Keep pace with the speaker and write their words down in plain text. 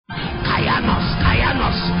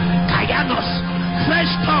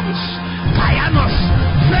tongues. Kayanos.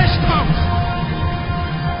 Fresh tongues.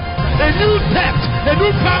 A new depth. A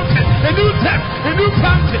new fountain. A new depth. A new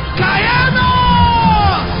fountain.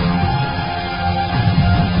 Kayanos.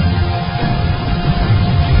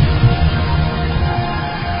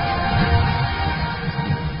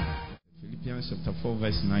 Philippians chapter 4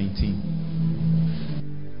 verse 19.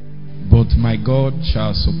 But my God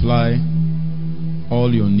shall supply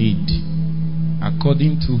all your need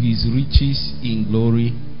according to his riches in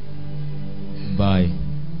glory by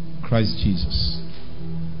Christ Jesus.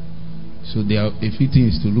 So there are a few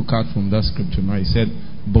things to look at from that scripture. Now he said,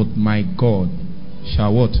 but my God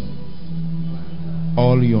shall what?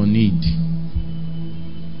 All your need.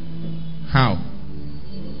 How?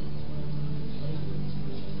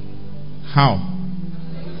 How?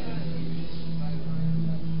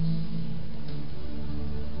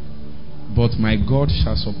 But my God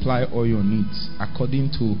shall supply all your needs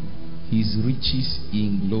according to his riches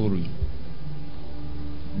in glory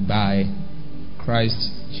by Christ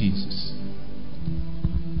Jesus.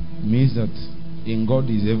 It means that in God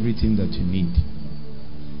is everything that you need.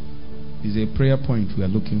 It's a prayer point we are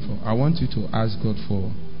looking for. I want you to ask God for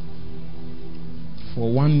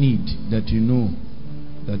one need that you know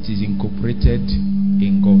that is incorporated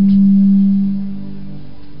in God.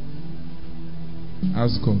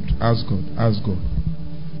 Ask God, ask God, ask God.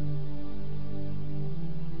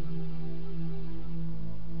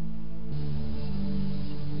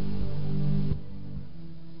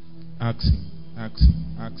 Ask him, ask him,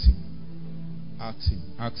 ask him, ask him,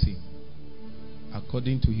 ask him.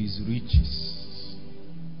 According to his riches.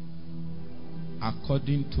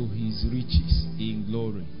 According to his riches in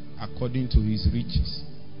glory. According to his riches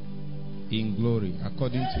in glory.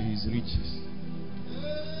 According to his riches.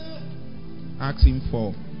 Ask him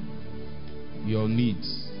for your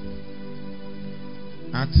needs.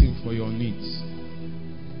 Ask him for your needs.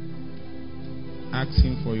 Ask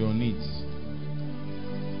him for your needs.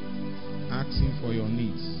 Ask him for your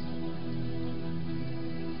needs.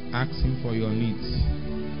 Ask him for your needs.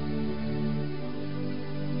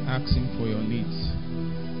 Ask him for your needs.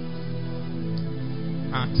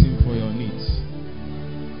 Ask him for your needs.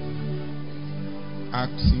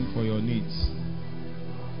 Ask him for your needs.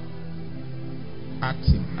 Ask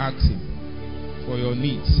him for your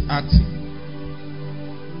needs. Ask him.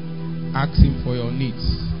 Ask him for your needs.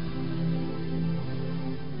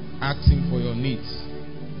 Ask him for your needs.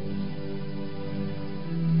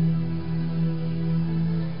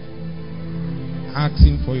 Ask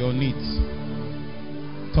him for your needs.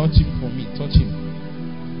 Touch him for me. Touch him.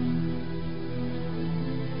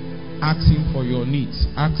 Ask him for your needs.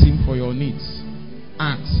 Ask him for your needs.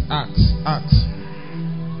 Ask.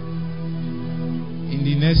 In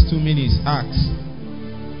the next 2 minutes, ask.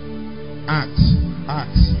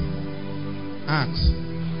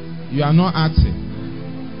 You are not asking.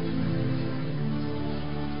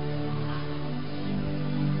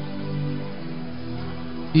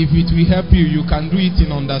 If it will help you, you can do it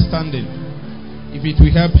in understanding. If it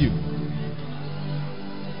will help you.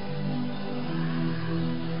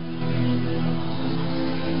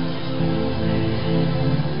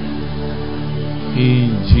 In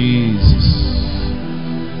Jesus'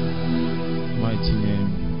 mighty name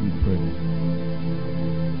we pray.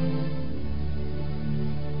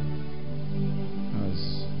 That's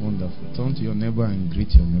wonderful. Turn to your neighbor and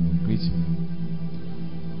greet your neighbor. Greet your neighbor.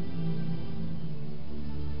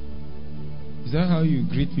 Is that how you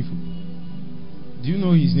greet people? Do you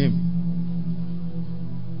know his name?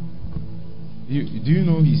 Do you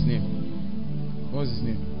know his name? What's his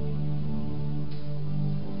name?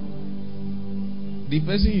 The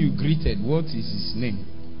person you greeted, what is his name?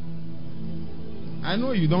 I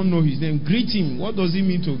know you don't know his name. Greet him. What does it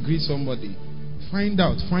mean to greet somebody? Find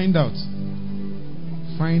out.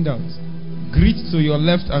 Greet to your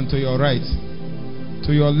left and to your right.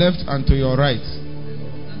 To your left and to your right.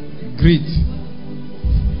 Greet.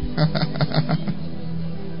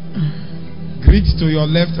 Greet to your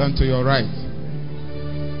left and to your right.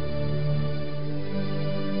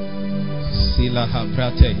 Silaha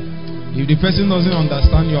brate. If the person doesn't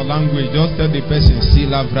understand your language, just tell the person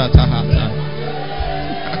Sila brataha.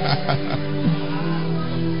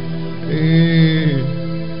 Hey,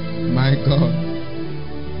 my God.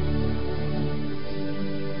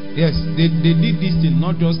 Yes, they did this thing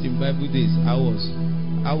not just in Bible days. I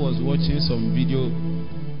was watching some video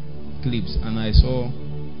clips and I saw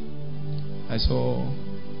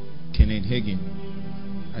Kenneth Hagin.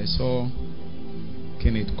 I saw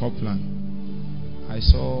Kenneth Copeland. I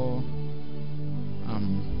saw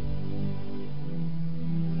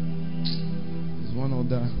there's one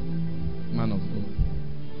other man of God,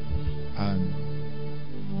 and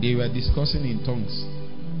They were discussing in tongues.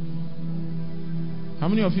 How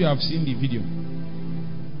many of you have seen the video?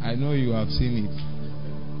 I know you have seen it.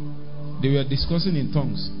 They were discussing in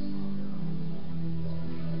tongues.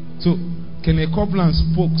 So, Kenneth Copeland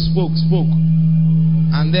spoke,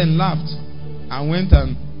 and then laughed, and went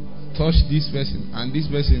and touched this person, and this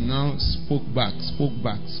person now spoke back.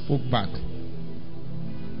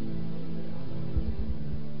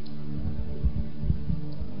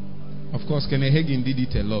 Of course, Kenneth Hagin did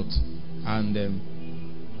it a lot, and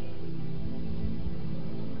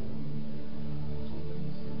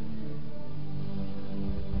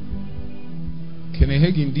Kenneth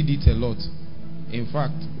Hagin did it a lot. In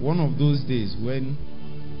fact, one of those days when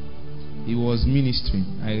he was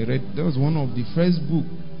ministering, I read, that was one of the first book,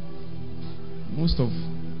 most of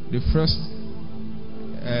the first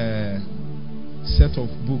set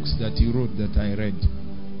of books that he wrote that I read.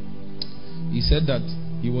 He said that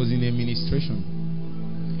he was in a ministration.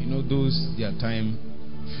 You know, those their time,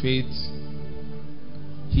 faith,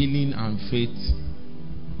 healing and faith.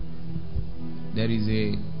 There is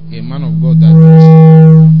a man of God that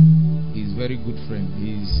is very good friend.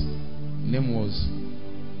 His name was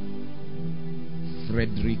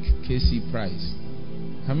Frederick Casey Price.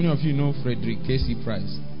 How many of you know Frederick Casey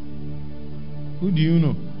Price? Who do you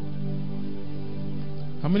know?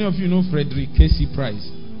 How many of you know Frederick Casey Price?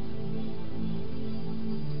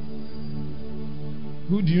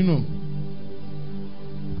 Who do you know?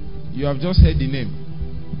 You have just heard the name.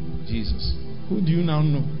 Jesus. Who do you now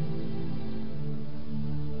know?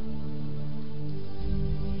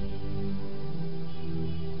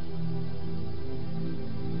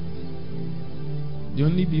 The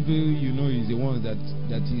only people you know is the ones that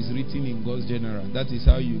is written in God's general. That is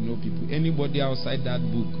how you know people. Anybody outside that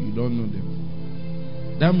book, you don't know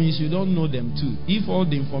them. That means you don't know them too. If all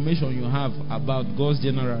the information you have about God's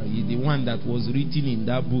general is the one that was written in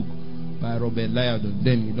that book by Robert Lyodon,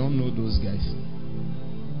 then you don't know those guys.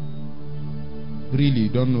 Really,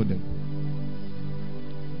 you don't know them.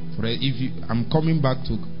 I'm coming back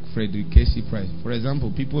to Frederick Casey Price. For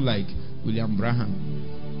example, people like William Branham.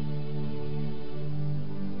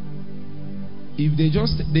 If they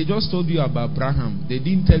just told you about Branham, they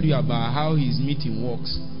didn't tell you about how his meeting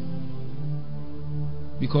works.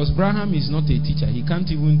 Because Branham is not a teacher. He can't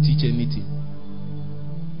even teach anything.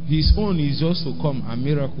 His own is just to come and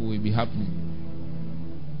miracle will be happening.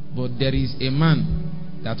 But there is a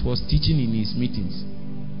man that was teaching in his meetings.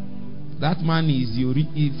 That man is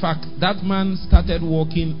in fact, that man started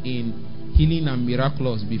working in healing and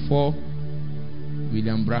miraculous before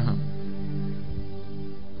William Branham.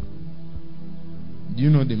 Do you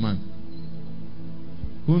know the man?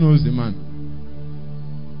 Who knows the man?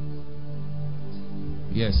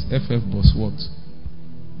 Yes, F.F. Bosworth.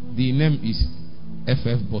 The name is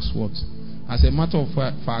F.F. Bosworth. As a matter of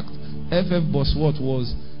fact, F.F. Bosworth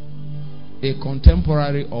was a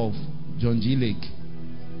contemporary of John G. Lake.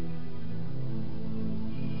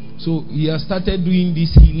 So he has started doing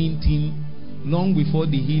this healing thing long before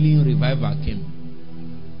the healing revival came.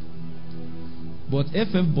 But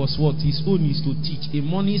F.F. Bosworth, his own is to teach. In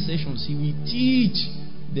morning sessions, he will teach.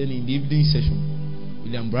 Then in the evening session,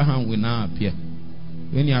 William Branham will now appear.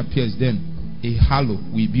 When he appears, then a halo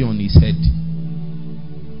will be on his head.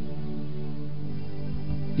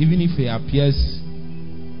 Even if he appears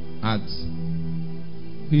at,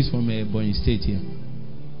 who is from Ebonyi State here?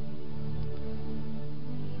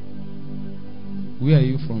 Where are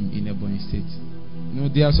you from in Ebonyi State? You know,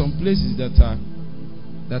 there are some places that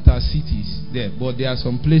are cities there, but there are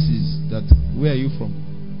some places that, where are you from?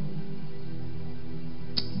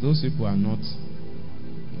 Those people are not.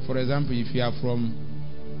 For example, if you are from,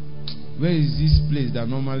 where is this place that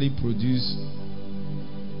normally produce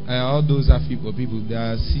all those Afipo people? They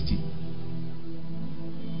are city.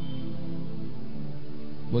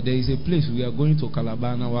 But there is a place we are going to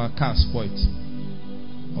Calabar and our car spoiled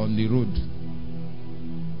on the road.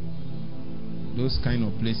 Those kind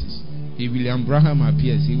of places. If William Branham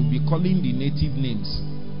appears, he will be calling the native names,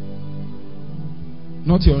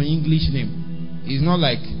 not your English name. It's not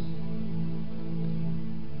like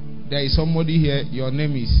there is somebody here, your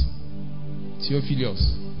name is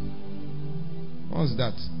Theophilus. What's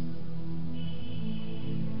that?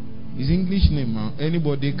 His English name.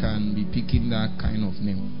 Anybody can be picking that kind of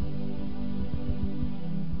name.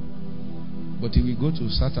 But if we go to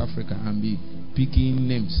South Africa and be picking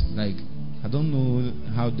names like, I don't know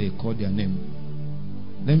how they call their name.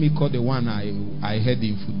 Let me call the one I heard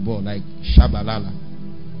in football, like Shabalala.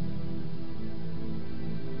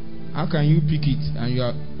 How can you pick it and you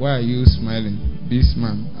are, why are you smiling? This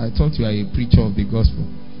man, I thought you are a preacher of the gospel.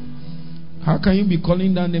 How can you be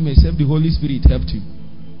calling that name except the Holy Spirit helped you?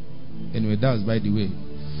 Anyway, that's by the way.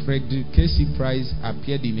 Frederick Casey Price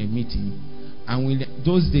appeared in a meeting, and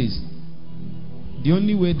those days, the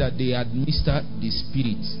only way that they administer the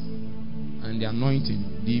Spirit and the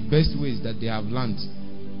anointing, the best ways that they have learned.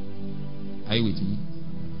 Are you with me?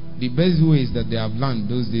 The best ways that they have learned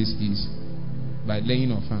those days is by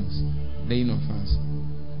laying of hands. Laying of hands.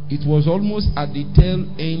 It was almost at the tail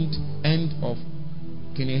end of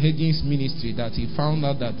Kenneth Hagin's ministry that he found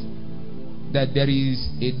out that there is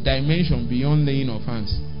a dimension beyond laying of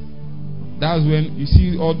hands. That's when you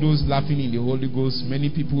see all those laughing in the Holy Ghost. Many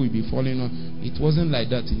people will be falling on. It wasn't like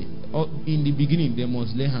that. In the beginning, they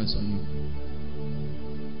must lay hands on you.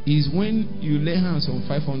 Is when you lay hands on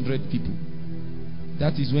 500 people.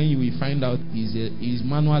 That is when you will find out is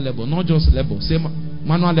manual labor, not just labor. Say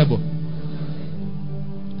manual labor.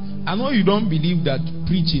 I know you don't believe that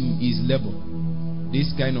preaching is labor. This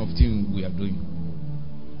kind of thing we are doing.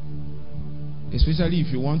 Especially if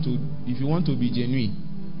you want to be genuine.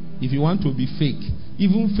 If you want to be fake,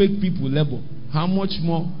 even fake people labor. How much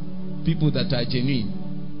more people that are genuine?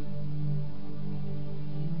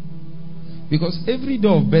 Because every day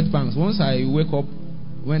of bed pans, once I wake up,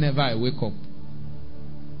 whenever I wake up,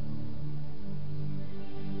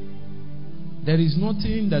 there is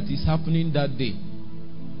nothing that is happening that day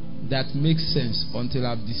that makes sense until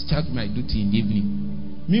I've discharged my duty in the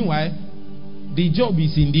evening. Meanwhile, the job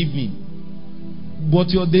is in the evening.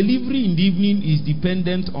 But your delivery in the evening is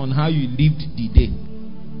dependent on how you lived the day.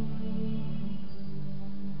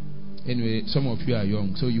 Anyway, some of you are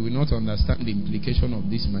young, so you will not understand the implication of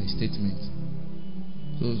this my statement.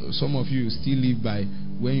 So some of you still live by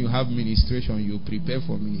when you have ministration, you prepare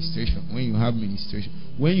for ministration. When you have ministration,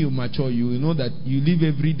 when you mature, you will know that you live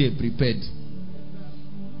every day prepared.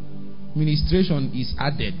 Ministration is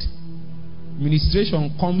added.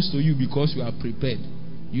 Ministration comes to you because you are prepared.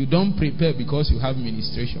 You don't prepare because you have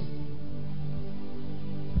ministration.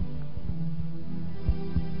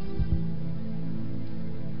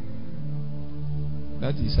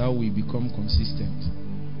 That is how we become consistent.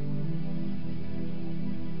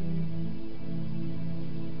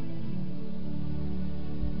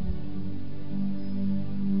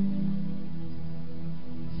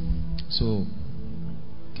 So,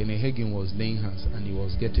 Kenneth Hagin was laying hands and he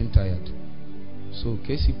was getting tired. So,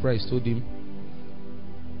 Casey Price told him,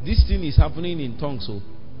 this thing is happening in tongues. So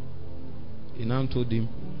he now told him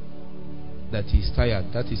that he's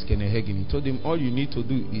tired. That is Kenneth Hagin. He told him, all you need to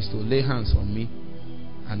do is to lay hands on me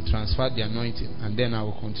and transfer the anointing, and then I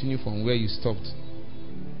will continue from where you stopped.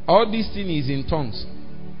 All this thing is in tongues.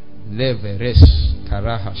 Leveresh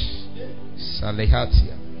karahash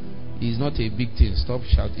salehatia. It's not a big thing. Stop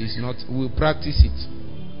shouting. It's not. We'll practice it.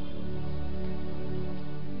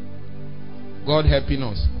 God helping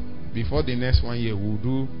us. Before the next 1 year, we'll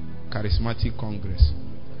do charismatic congress.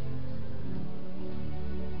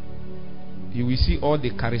 You will see all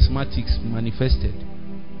the charismatics manifested.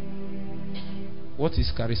 What is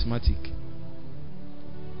charismatic?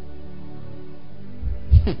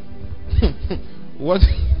 What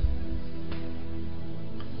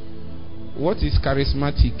is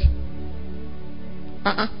charismatic?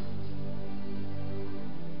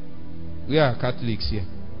 We are Catholics here.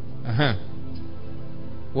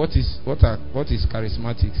 What is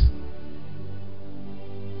charismatics?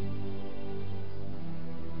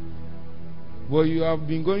 Well, you have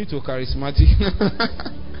been going to charismatic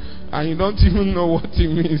and you don't even know what it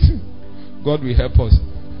means. God will help us.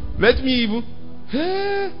 Let me even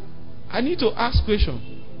I need to ask question.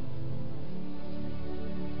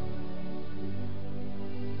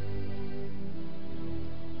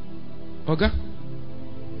 Oga,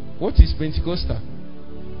 what is Pentecostal?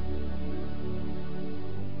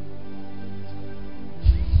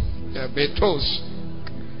 Betos.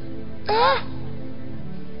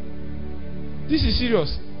 This is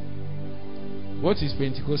serious. What is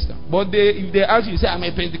Pentecostal? But if they ask you, say, I'm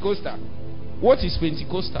a Pentecostal. What is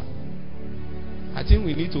Pentecostal? I think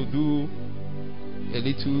we need to do a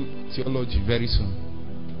little theology very soon.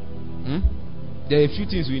 There are a few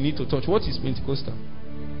things we need to touch. What is Pentecostal?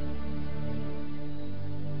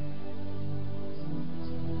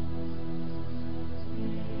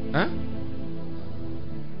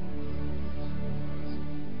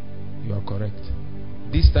 You are correct.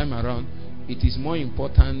 This time around, it is more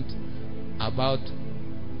important about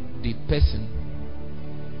the person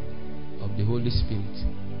of the Holy Spirit,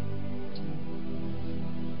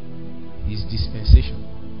 His dispensation.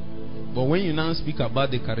 But when you now speak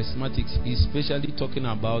about the charismatics, he's especially talking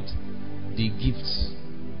about the gifts.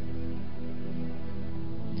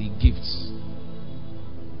 The gifts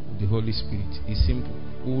of the Holy Spirit. It's simple.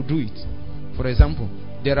 We will do it. For example,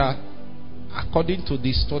 there are according to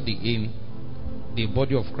this study in the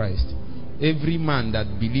body of Christ, every man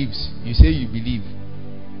that believes, you say you believe,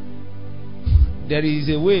 there is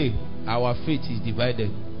a way our faith is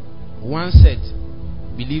divided. One set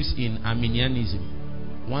believes in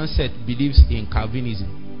Arminianism, one set believes in Calvinism.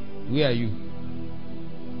 Where are you?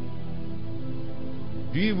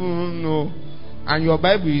 Do you even know? And your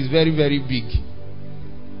Bible is very, very big.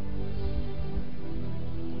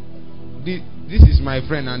 This is my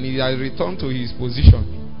friend, and he has returned to his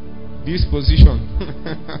position. This position.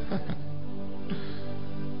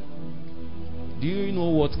 Do you know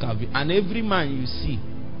what Calvin? And every man you see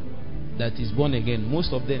that is born again,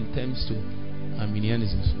 most of them tends to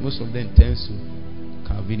Arminianism, most of them tends to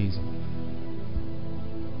Calvinism.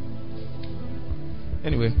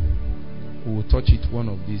 Anyway, we will touch it one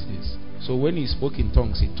of these days. So when he spoke in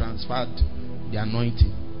tongues, he transferred the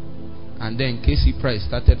anointing. And then Casey Price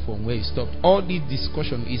started from where he stopped. All this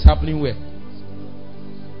discussion is happening where?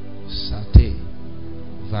 Sate,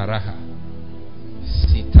 Varaha,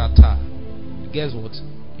 Sitata. Guess what?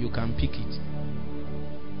 You can pick it.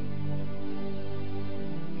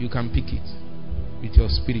 You can pick it with your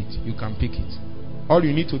spirit. You can pick it. All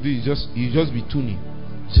you need to do is just be tuning.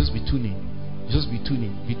 Just be tuning. Just be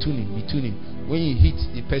tuning. Be tuning. Be tuning. When you hit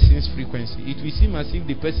the person's frequency, it will seem as if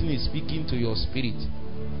the person is speaking to your spirit.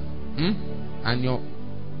 And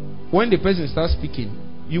when the person starts speaking,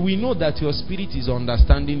 you will know that your spirit is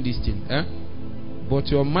understanding this thing, but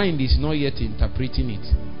your mind is not yet interpreting it.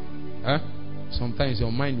 Sometimes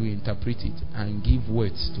your mind will interpret it and give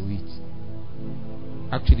words to it.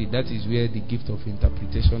 Actually, that is where the gift of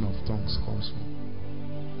interpretation of tongues comes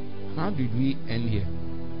from. How did we end here?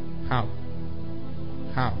 How?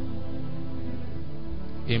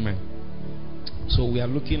 Amen. So we are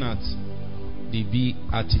looking at the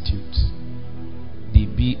Beatitudes. The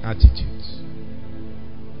Beatitudes.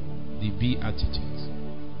 The Beatitudes.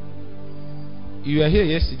 You were here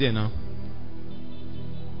yesterday now.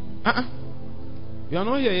 You are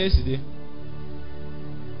not here yesterday.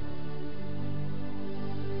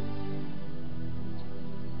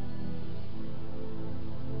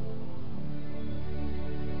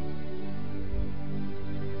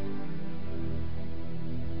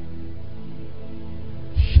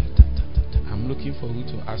 I'm looking for who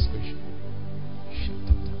to ask questions.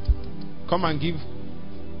 Come and give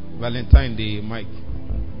Valentine the mic.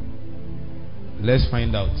 Let's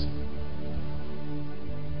find out.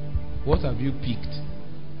 What have you picked?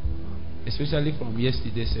 Especially from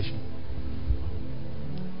yesterday's session.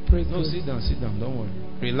 Praise God. Sit down, don't worry.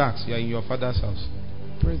 Relax, you are in your father's house.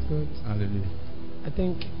 Praise God. Hallelujah. I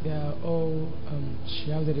think they are all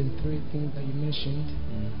shrouded in three things that you mentioned.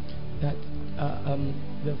 That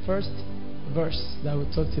the first verse that we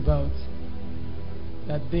talked about,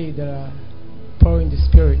 that they that are poor in the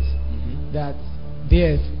spirit, that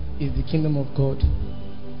theirs is the kingdom of God.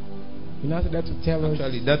 You know that to tell us.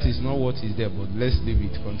 Actually, that is not what is there, but let's leave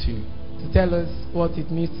it. Continue. To tell us what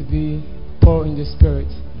it means to be poor in the spirit.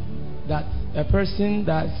 That a person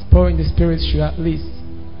that's poor in the spirit should at least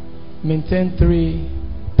maintain three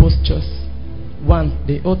postures. One,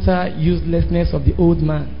 the utter uselessness of the old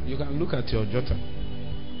man. You can look at your jotter.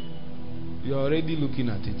 You are already looking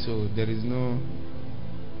at it, so there is no.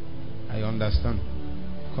 I understand.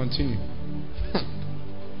 Continue.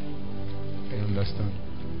 I understand.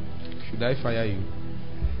 Should I fire you?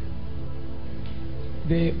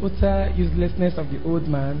 The utter uselessness of the old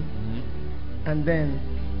man, and then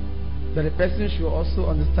that the person should also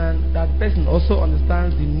understand that the person also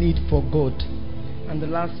understands the need for God, and the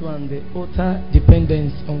last one, the utter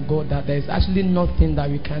dependence on God, that there is actually nothing that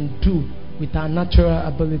we can do with our natural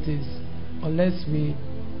abilities unless we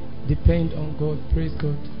depend on God. Praise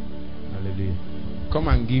God. Hallelujah. Come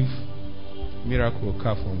and give Miracle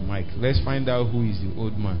Car from Mike. Let's find out who is the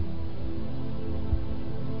old man.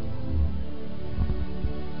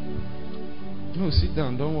 No, sit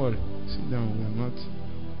down, don't worry. Sit down, we are not.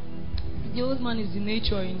 The old man is the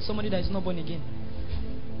nature in somebody that is not born again.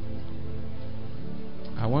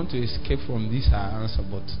 I want to escape from this answer,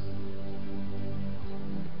 but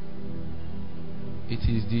it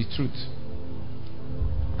is the truth,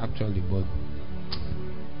 actually. But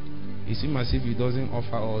it seems as if it doesn't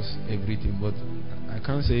offer us everything. But I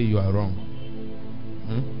can't say you are wrong.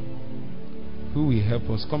 Who will help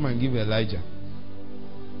us? Come and give Elijah.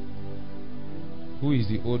 Who is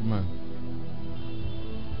the old man?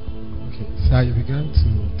 Okay, sir, you began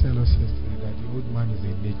to tell us yesterday that the old man is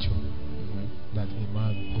a nature that a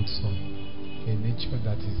man puts on, a nature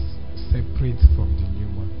that is separate from the new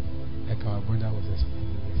man, like our brother was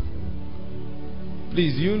explaining yesterday.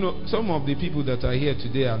 Please, you know, some of the people that are here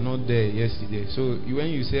today are not there yesterday. So when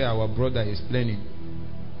you say our brother is explaining,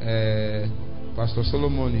 Pastor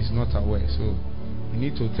Solomon is not aware. So you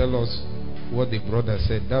need to tell us what the brother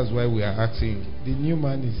said. That's why we are asking. The new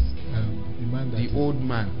man is the man that the old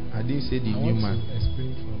man. I didn't say the new man.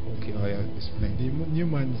 Explain from. Okay, oh yeah, explain. The new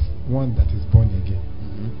man is one that is born again,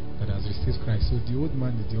 that has received Christ. So the old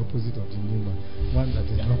man is the opposite of the new man, one that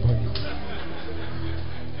is not born again.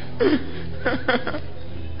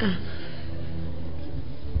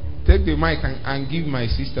 Take the mic and give my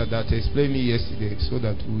sister that explained it yesterday so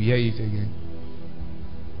that we hear it again.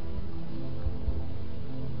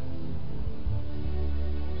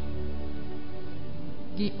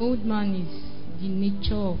 The old man is the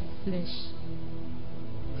nature of flesh.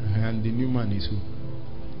 And the new man is who?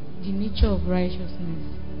 The nature of righteousness.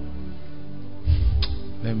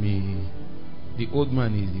 The old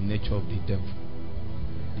man is the nature of the devil.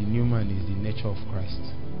 The new man is the nature of Christ.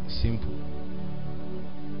 Simple.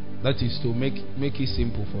 That is to make it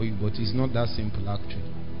simple for you, but it's not that simple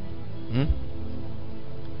actually.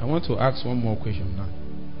 I want to ask one more question now.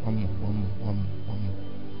 One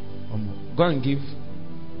more. Go and give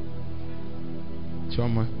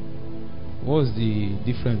Choma. What's the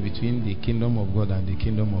difference between the kingdom of God and the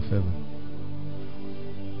kingdom of heaven?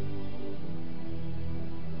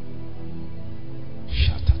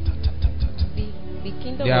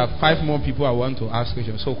 There are 5 more people I want to ask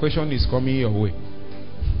questions. So question is coming your way.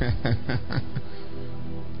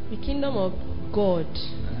 The kingdom of God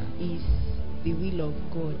is the will of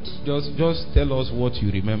God. Just tell us what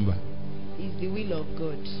you remember. Is the will of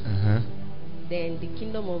God. Then the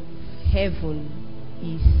kingdom of heaven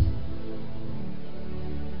is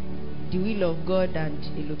the will of God and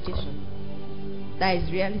a location. That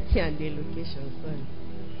is reality and the location. Sorry.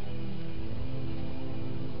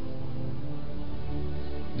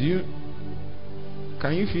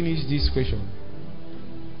 Can you finish this question?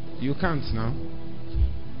 You can't now.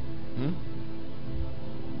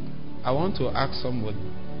 I want to ask somebody.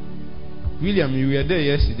 William, you were there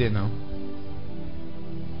yesterday now.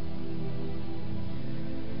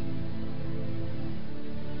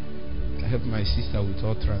 I help my sister with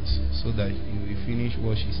utterance so that you will finish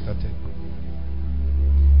what she started.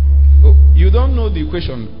 Oh, you don't know the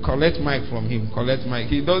question. Collect mic from him. Collect mic.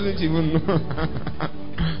 He doesn't even know.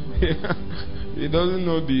 He doesn't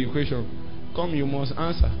know the question. Come, you must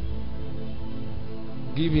answer.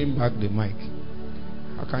 Give him back the mic.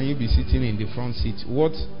 How can you be sitting in the front seat?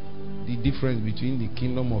 What's the difference between the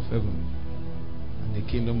kingdom of heaven and the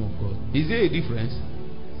kingdom of God? Is there a difference?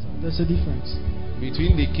 There's a difference.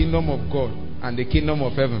 Between the kingdom of God and the kingdom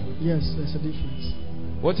of heaven? Yes, there's a difference.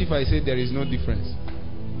 What if I say there is no difference?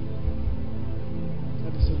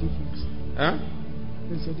 That is a difference. Huh?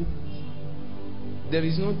 There's a difference. There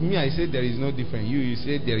is no, me I say there is no difference. You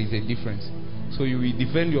say there is a difference. So you will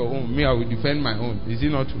defend your own. Me, I will defend my own. Is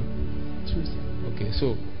it not true? True, sir. Okay,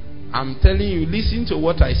 so I'm telling you, listen to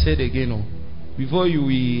what I said again. Before you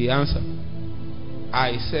will answer.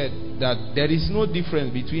 I said that there is no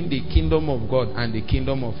difference between the kingdom of God and the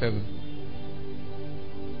kingdom of heaven.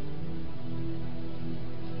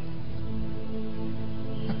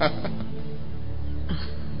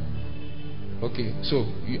 Okay, so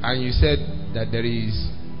you said that there is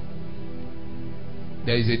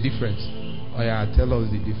a difference. Oh yeah, tell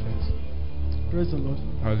us the difference. Praise the Lord.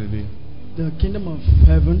 Hallelujah. The kingdom of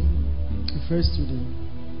heaven refers to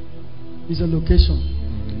is a location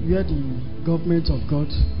where the government of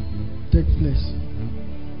God take place.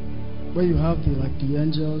 Where you have the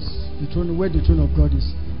angels, the throne, where the throne of God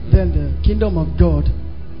is. Then the kingdom of God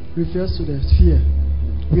refers to the sphere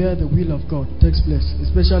where the will of God takes place,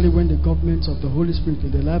 especially when the government of the Holy Spirit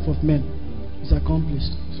in the life of men is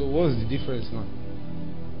accomplished. So what's the difference now?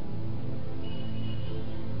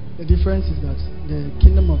 The difference is that the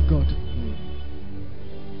kingdom of God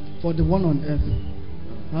for the one on earth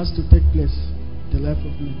has to take place in the life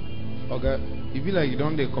of men. Okay, you feel like you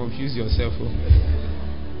don't confuse yourself.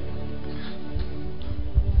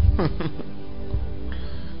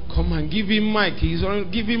 Come and give him mic.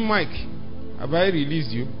 Give him mic. Have I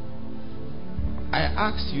released you? I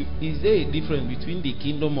asked you, is there a difference between the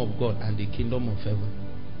kingdom of God and the kingdom of heaven?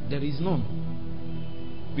 There is none.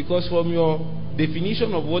 Because from your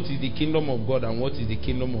definition of what is the kingdom of God and what is the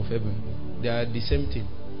kingdom of heaven, they are the same thing.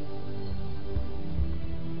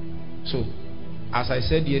 So, as I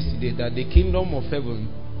said yesterday, that the kingdom of heaven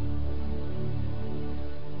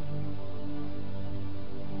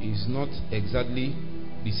is not exactly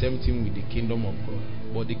the same thing with the kingdom of God.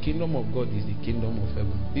 But the kingdom of God is the kingdom of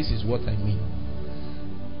heaven. This is what I mean.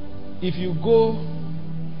 If you go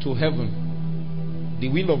to heaven, The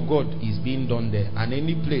will of God is being done there. And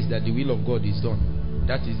any place that the will of God is done,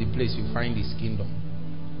 that is the place you find his kingdom.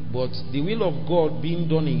 But the will of God being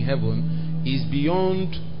done in heaven is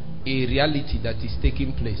beyond a reality that is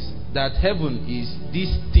taking place. That heaven is this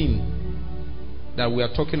thing that we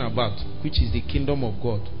are talking about, which is the kingdom of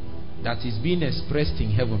God, that is being expressed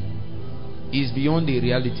in heaven, is beyond a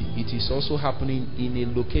reality. It is also happening in a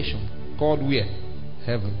location called where?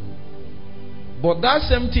 Heaven. But that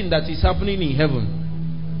same thing that is happening in heaven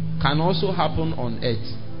can also happen on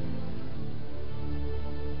earth.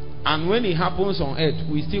 And when it happens on earth,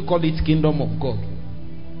 we still call it kingdom of God.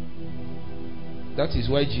 That is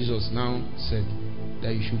why Jesus now said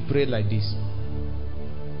that you should pray like this: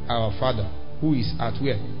 Our Father, who is at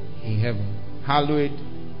where? In heaven. Hallowed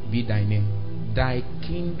be thy name. Thy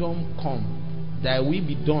kingdom come. Thy will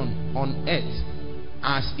be done on earth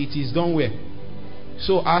as it is done where?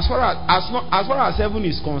 So as far as heaven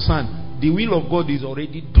is concerned, the will of God is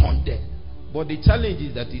already done there. But the challenge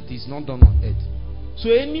is that it is not done on earth. So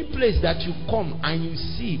any place that you come and you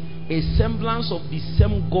see a semblance of the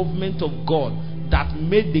same government of God that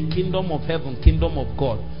made the kingdom of heaven kingdom of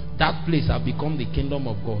God, that place has become the kingdom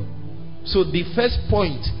of God. So the first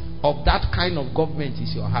point of that kind of government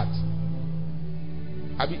is your heart.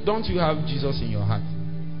 Don't you have Jesus in your heart?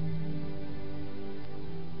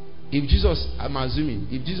 If Jesus, I'm assuming,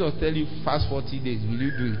 if Jesus tell you fast 40 days, will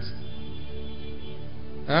you do it?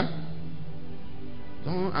 Huh?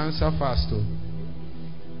 Don't answer fast though.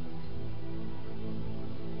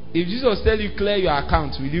 If Jesus tell you clear your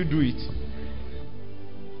account, will you do it?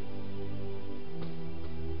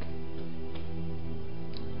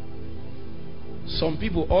 Some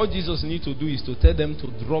people, all Jesus needs to do is to tell them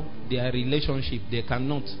to drop their relationship. They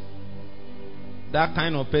cannot. That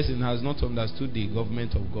kind of person has not understood the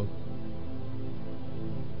government of God.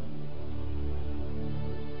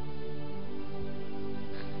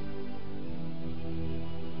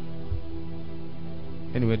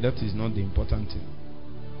 Anyway, that is not the important thing.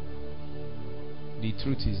 The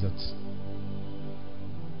truth is that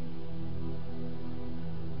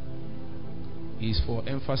it is for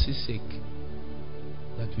emphasis sake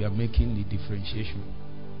that we are making the differentiation,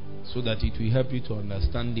 so that it will help you to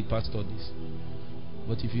understand the past studies.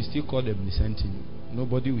 But if you still call them the same thing,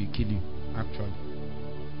 nobody will kill you, actually.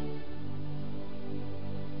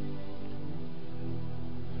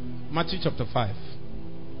 Matthew chapter 5.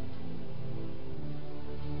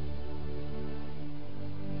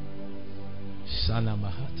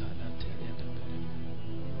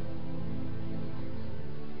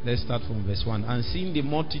 Let's start from verse 1. And seeing the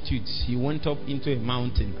multitudes, he went up into a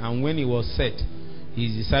mountain, and when he was set,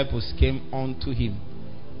 his disciples came unto him.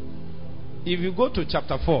 If you go to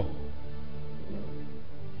chapter 4,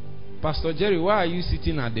 Pastor Jerry, why are you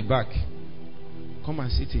sitting at the back? Come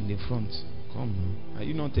and sit in the front. Come on. Are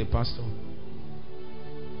you not a pastor?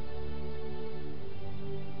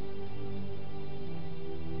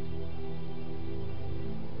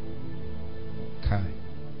 Kai.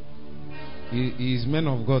 It is men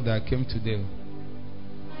of God that came today.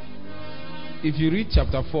 If you read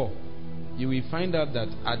chapter 4, you will find out that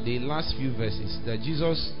at the last few verses that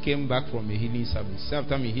Jesus came back from a healing service.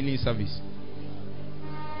 After a healing service,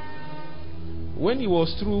 when he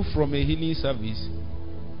was through from a healing service,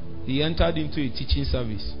 he entered into a teaching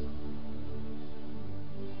service.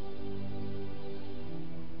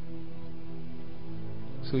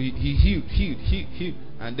 So he healed,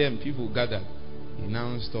 and then people gathered. He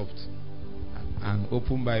now stopped and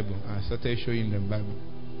opened Bible and started showing them Bible.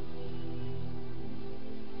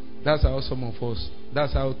 That's how some of us,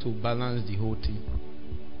 that's how to balance the whole thing.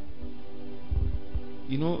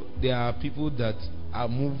 You know, there are people that are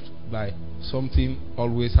moved by something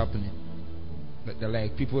always happening. They're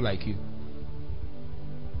like people like you.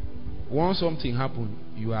 Once something happens,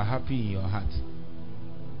 you are happy in your heart.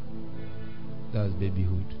 That's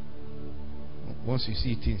babyhood. Once you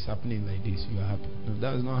see things happening like this, you are happy. No,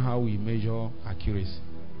 that's not how we measure accuracy.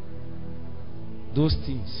 Those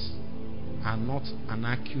things are not an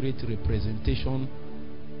accurate representation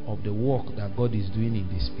of the work that God is doing in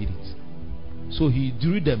the spirit. So he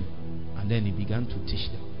drew them, and then he began to teach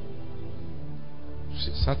them.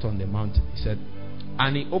 He sat on the mountain. He said,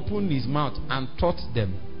 and he opened his mouth and taught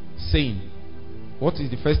them, saying, what is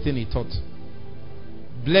the first thing he taught?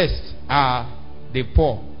 Blessed are the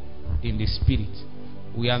poor in the spirit.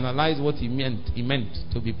 We analyze what he meant. He meant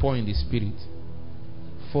to be poor in the spirit.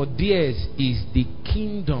 For theirs is the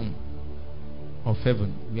kingdom of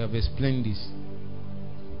heaven. We have explained this.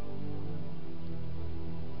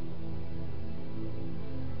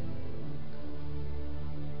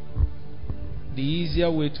 The easier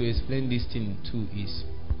way to explain this thing too is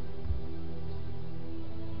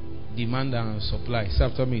Demand and supply. Say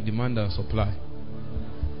after me, demand and supply.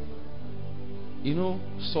 You know,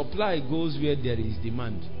 supply goes where there is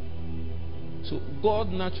demand. So God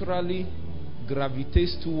naturally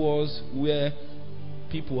gravitates towards where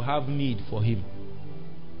people have need for Him.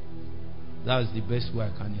 That's the best way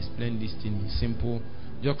I can explain this thing in simple.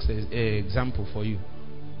 Just an example for you.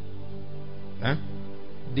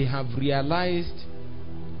 They have realized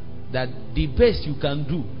that the best you can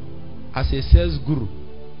do as a sales guru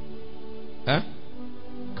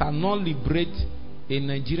cannot liberate a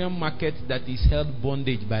Nigerian market that is held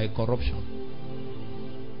bondage by corruption.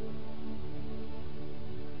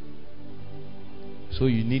 So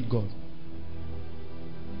you need God.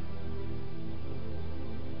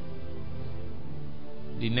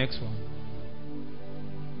 The next one.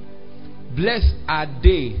 Blessed are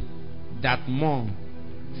they that mourn,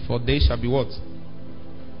 for they shall be what?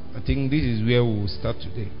 I think this is where we will start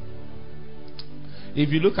today. If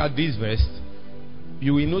you look at this verse,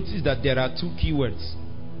 you will notice that there are two key words.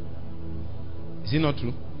 Is it not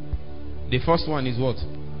true? The first one is what?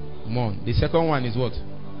 Mourn. The second one is what?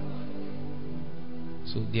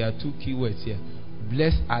 So there are two key words here.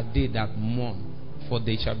 Blessed are they that mourn, for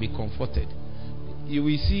they shall be comforted. You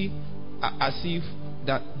will see as if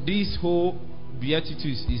that this whole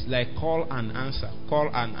Beatitudes is like call and answer. Call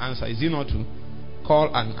and answer. Is it not true? Call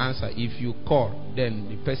and answer. If you call, then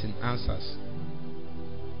the person answers.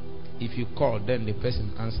 If you call, then the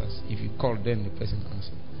person answers. If you call, then the person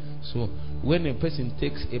answers. So when a person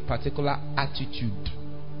takes a particular attitude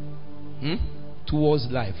towards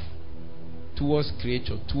life, towards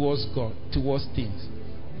creature, towards God, towards things,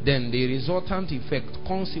 then the resultant effect,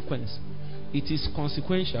 consequence, it is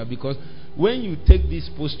consequential, because when you take this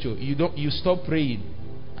posture, you stop praying.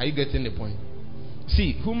 Are you getting the point?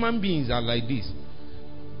 See, human beings are like this.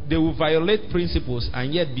 They will violate principles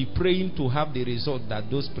and yet be praying to have the result that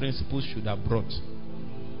those principles should have brought.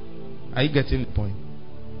 Are you getting the point?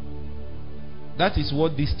 That is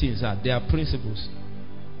what these things are. They are principles.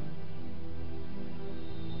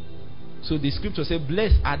 So the scripture says,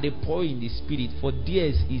 blessed are the poor in the spirit, for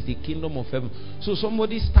theirs is the kingdom of heaven. So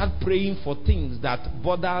somebody start praying for things that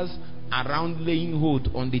borders around laying hold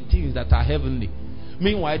on the things that are heavenly.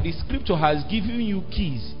 Meanwhile, the scripture has given you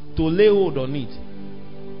keys to lay hold on it.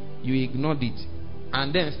 You ignored it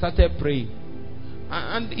and then started praying.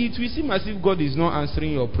 And it will seem as if God is not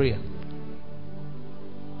answering your prayer.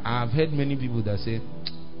 I have heard many people that say,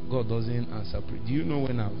 God doesn't answer prayer. Do you know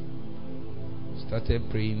when I've started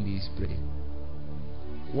praying this prayer?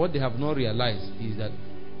 What they have not realized is that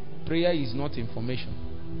prayer is not information.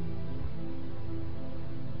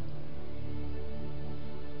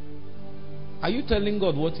 Are you telling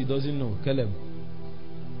God what He doesn't know? Caleb?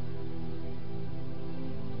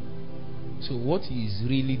 So what is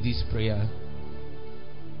really this prayer?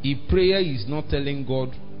 If prayer is not telling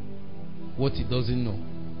God what He doesn't know,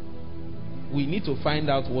 we need to find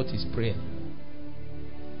out what is prayer.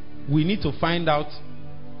 We need to find out.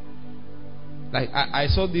 Like I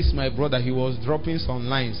saw this, my brother, he was dropping some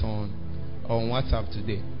lines on WhatsApp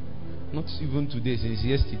today. Not even today, since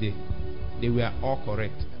yesterday. They were all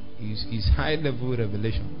correct. It's high level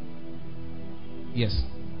revelation. Yes.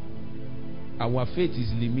 Our faith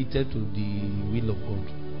is limited to the will of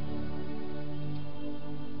God.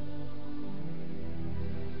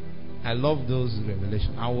 I love those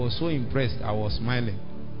revelations. I was so impressed. I was smiling.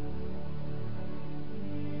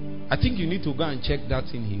 I think you need to go and check that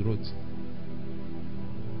thing he wrote.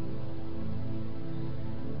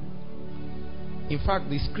 In fact,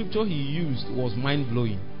 the scripture he used was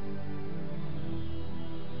mind-blowing.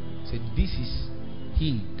 He said, this is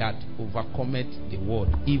he that overcometh the world,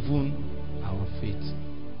 even our faith.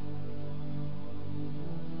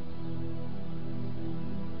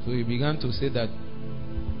 So he began to say that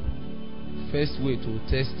first way to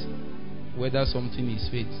test whether something is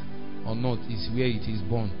faith or not is where it is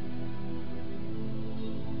born.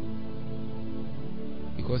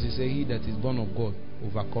 Because he said, he that is born of God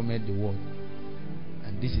overcometh the world.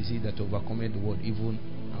 And this is he that overcometh the world, even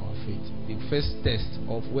our faith. The first test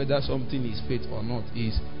of whether something is faith or not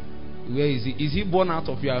is, where is it? Is it born out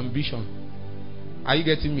of your ambition? Are you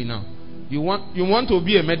getting me now? You want to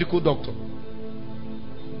be a medical doctor,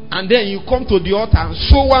 and then you come to the altar and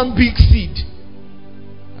sow one big seed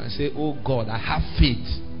and say, oh God, I have faith.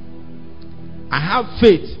 I have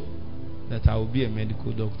faith that I will be a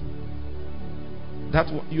medical doctor. That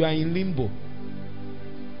you are in limbo.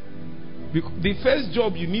 The first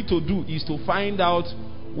job you need to do is to find out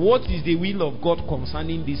what is the will of God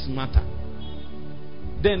concerning this matter.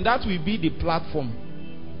 Then that will be the platform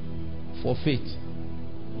for faith.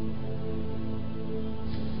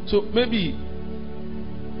 So maybe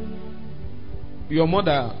Your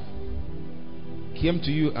mother came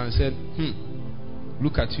to you and said,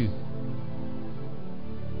 look at you.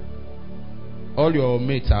 All your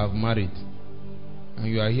mates have married, and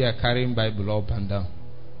you are here carrying Bible up and down.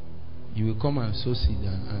 You will come and sow seed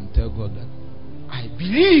and tell God that I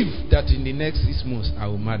believe that in the next 6 months I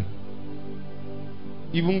will marry.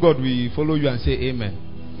 Even God will follow you and say amen.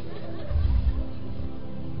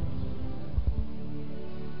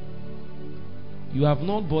 You have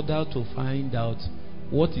not bothered to find out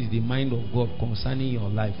what is the mind of God concerning your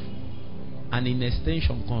life, and in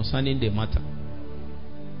extension concerning the matter.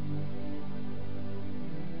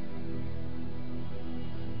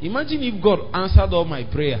 Imagine if God answered all my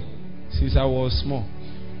prayer since I was small.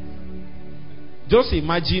 Just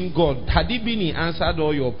imagine God, had it been He answered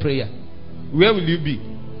all your prayer, where will you be?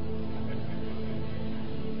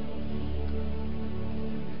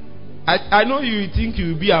 I know you think you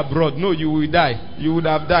will be abroad. No, you will die. You would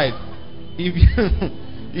have died.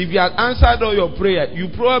 If you had answered all your prayer, you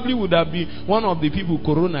probably would have been one of the people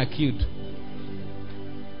Corona killed.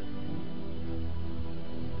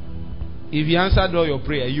 If you answered all your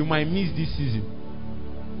prayer, you might miss this season.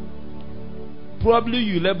 Probably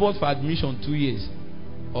you labored for admission 2 years,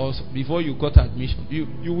 or before you got admission.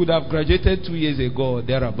 You would have graduated 2 years ago or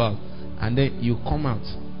thereabout, and then you come out.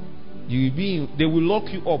 They will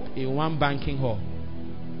lock you up in one banking hall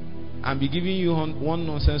and be giving you one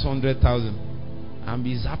nonsense 100,000 and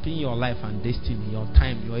be zapping your life and destiny, your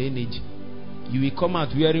time, your energy. You will come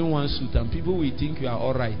out wearing one suit and people will think you are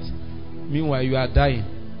alright. Meanwhile, you are dying.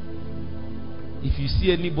 If you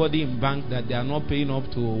see anybody in bank that they are not paying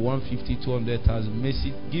up to 150, 200,000,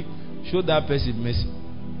 mercy, show that person mercy.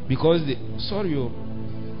 Because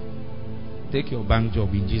take your bank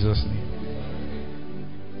job in Jesus' name.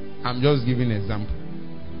 I'm just giving an example.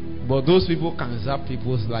 But those people can zap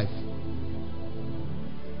people's life.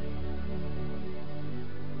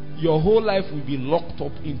 Your whole life will be locked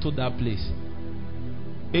up into that place.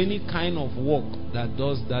 Any kind of work that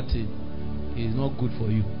does that thing is not good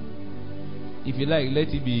for you. If you like, let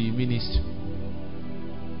it be ministry.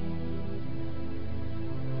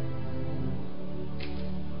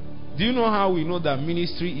 Do you know how we know that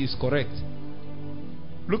ministry is correct?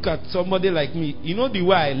 Look at somebody like me. You know the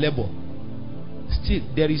way I labor. Still,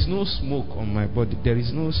 there is no smoke on my body. There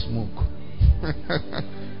is no smoke.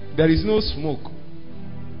 There is no smoke.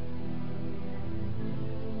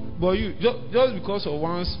 But you just because of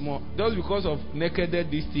just because of naked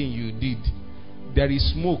this thing you did, there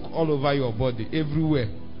is smoke all over your body, everywhere.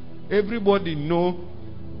 Everybody know.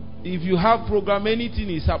 If you have program, anything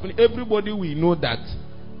is happening, everybody will know that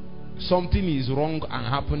something is wrong and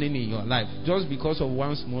happening in your life just because of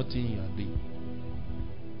one small thing you are doing.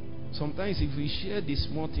 Sometimes if we share the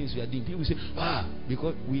small things we are doing, people say,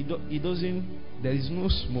 because there is no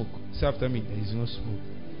smoke. Say after me, there is no smoke.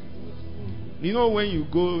 You know when you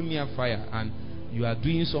go near fire and you are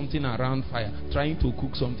doing something around fire, trying to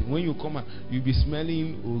cook something, when you come out, you'll be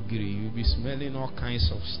smelling ogiri, you'll be smelling all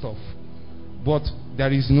kinds of stuff. But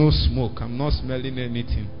there is no smoke. I'm not smelling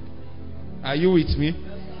anything. Are you with me?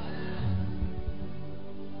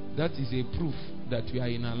 That is a proof that we are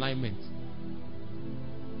in alignment.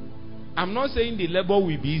 I'm not saying the labor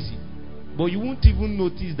will be easy, but you won't even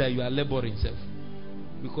notice that you are laboring self,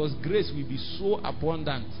 because grace will be so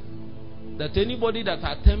abundant that anybody that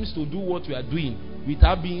attempts to do what we are doing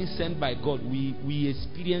without being sent by God, we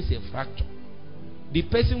experience a fracture. The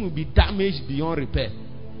person will be damaged beyond repair.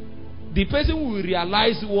 The person will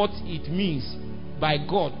realize what it means by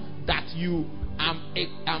God that you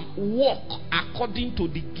walk according to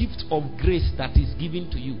the gift of grace that is given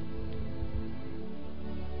to you.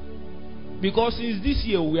 Because since this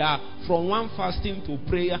year we are from one fasting to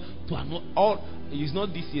prayer to another. It's not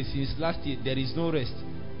this year, since last year there is no rest.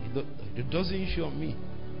 It doesn't show me,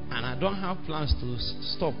 and I don't have plans to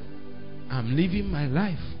stop. I'm living my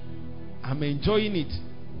life. I'm enjoying it.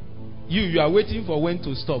 You are waiting for when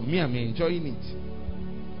to stop. Me, I'm enjoying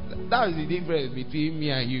it. That is the difference between me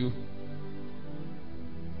and you.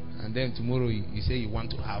 And then tomorrow you say you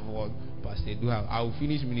want to have what Pastor do have. I will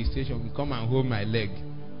finish ministration. You come and hold my leg.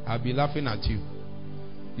 I'll be laughing at you.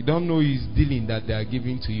 You don't know his dealing that they are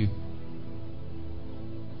giving to you.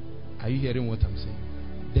 Are you hearing what I'm saying?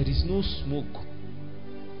 There is no smoke.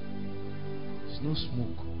 There's no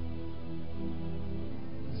smoke.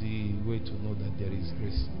 The way to know that there is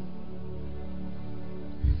grace.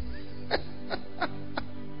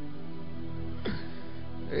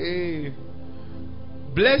 Hey.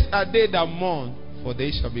 Blessed are they that mourn, for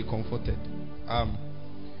they shall be comforted.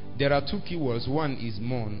 There are two key words. One is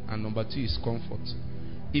mourn, and number two is comfort.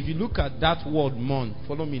 if you look at that word mourn,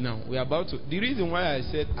 follow me now. We are about to. The reason why I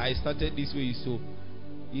said I started this way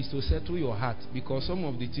is to settle your heart, because some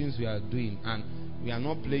of the things we are doing and we are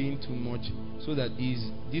not playing too much, so that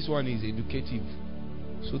this one is educative,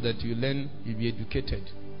 so that you learn, you be educated.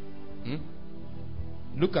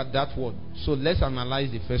 Look at that word. So let's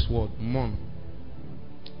analyze the first word, mourn.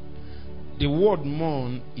 The word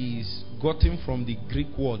mourn is gotten from the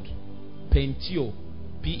Greek word pentio,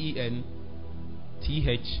 P-E-N-T-H-E-O,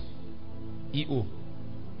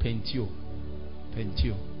 pentio,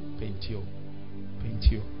 pentio, pentio,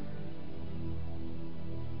 pentio.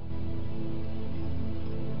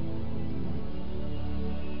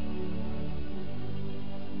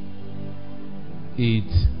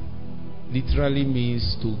 It literally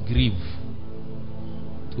means to grieve.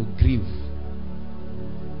 To grieve.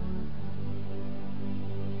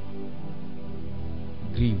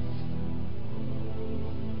 Grieve.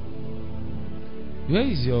 Where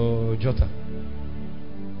is your jotter?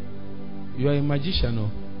 You are a magician,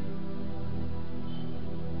 no?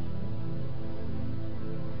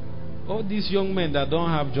 All these young men that don't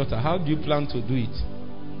have jotter, how do you plan to do it?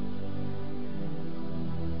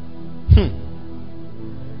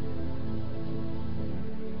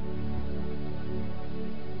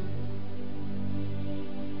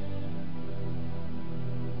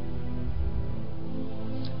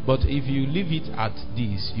 But if you leave it at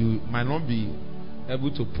this, you might not be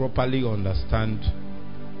able to properly understand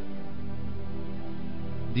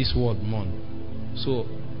this word mourn. So,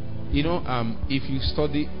 if you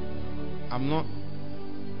study, I'm not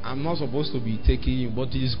supposed to be taking you, but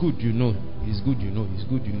it's good, it's good,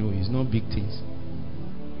 it's not big things.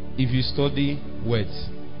 If you study words,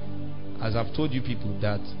 as I've told you people,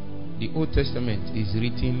 that the Old Testament is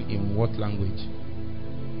written in what language?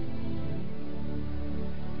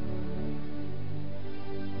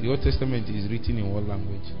 The Old Testament is written in what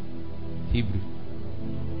language? Hebrew.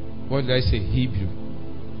 What did I say? Hebrew.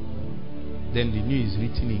 Then the New is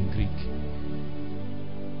written in Greek.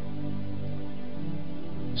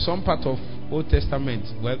 Some part of Old Testament,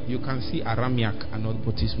 well, you can see Aramaic and all,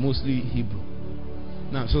 but it's mostly Hebrew.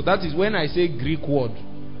 Now, so that is when I say Greek word,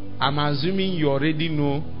 I'm assuming you already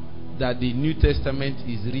know that the New Testament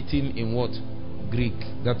is written in what? Greek.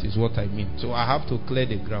 That is what I mean. So I have to clear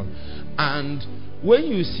the ground. And when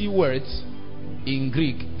you see words in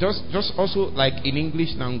Greek, just also like in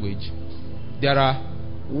English language, there are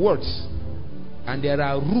words and there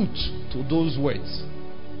are roots to those words.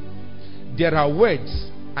 There are words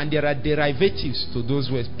and there are derivatives to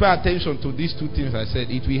those words. Pay attention to these two things I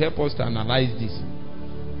said. It will help us to analyze this.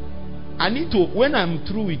 I need to, when I'm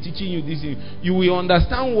through with teaching you this, you will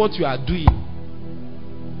understand what you are doing.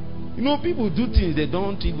 People do things they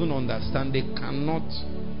don't even understand. They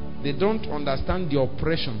don't understand the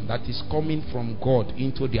oppression that is coming from God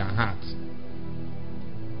into their hearts.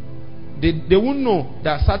 They won't know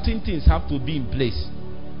that certain things have to be in place.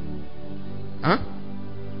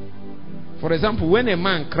 For example, when a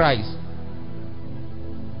man cries,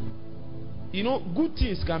 good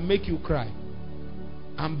things can make you cry,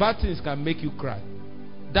 and bad things can make you cry.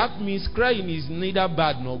 That means crying is neither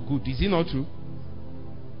bad nor good. Is it not true?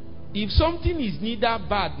 If something is neither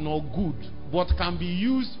bad nor good, but can be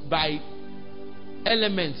used by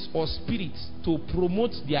elements or spirits to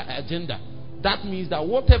promote their agenda, that means that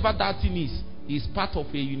whatever that thing is part of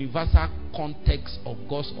a universal context of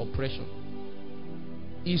God's oppression.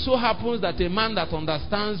 It so happens that a man that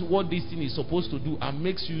understands what this thing is supposed to do and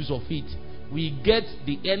makes use of it, we get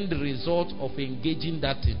the end result of engaging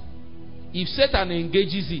that thing. If Satan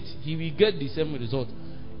engages it, he will get the same result.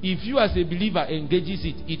 If you as a believer engages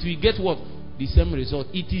it, it will get what? The same result.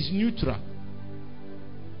 It is neutral.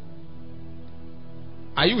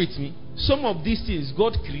 Are you with me? Some of these things,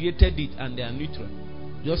 God created it and they are neutral.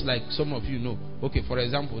 Just like some of you know. Okay, for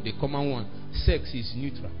example, the common one, sex is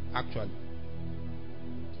neutral, actually.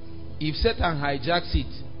 If Satan hijacks it,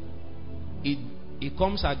 it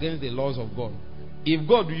comes against the laws of God. If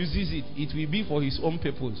God uses it, it will be for his own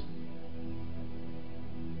purpose.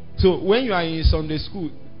 So when you are in Sunday school,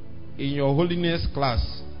 in your holiness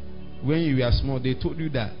class, when you were small, they told you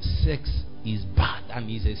that sex is bad and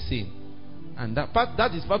is a sin. And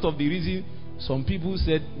that is part of the reason some people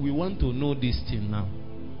said, we want to know this thing now.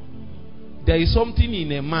 There is something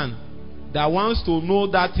in a man that wants to know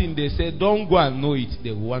that thing. They say, don't go and know it.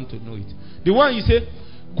 They want to know it. The one you say,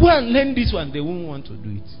 go and learn this one, they won't want to do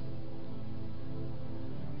it.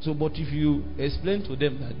 So, but if you explain to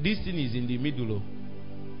them that this thing is in the middle,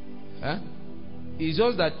 it's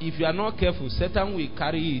just that if you are not careful, Satan will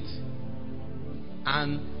carry it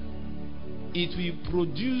and it will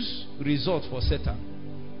produce results for Satan.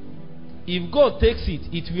 if God takes it,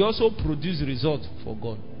 it will also produce result for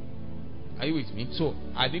God. Are you with me? So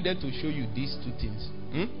I needed to show you these two things.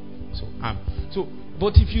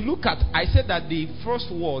 But if you look at, I said that the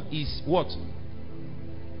first word is what?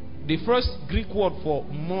 The first Greek word for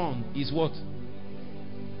mourn is what?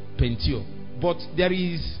 Pentio. But there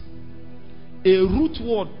is a root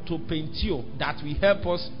word to pentio that will help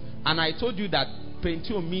us. And I told you that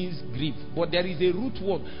pentio means grief. But there is a root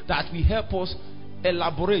word that will help us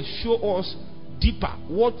elaborate, show us deeper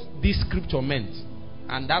what this scripture meant.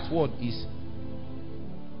 And that word is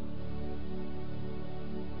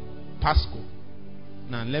Pasco.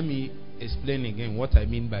 Now let me explain again what I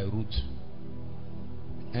mean by root.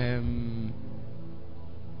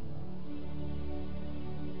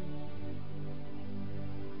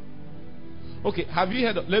 Okay, have you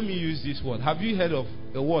heard of, let me use this word. Have you heard of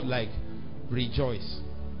a word like rejoice?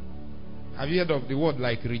 Have you heard of the word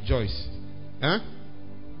like rejoice? Huh?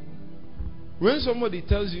 When somebody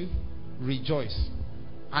tells you rejoice,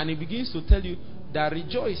 and he begins to tell you that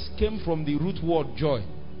rejoice came from the root word joy.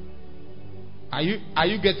 Are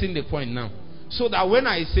you getting the point now? So that when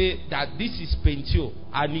I say that this is pentio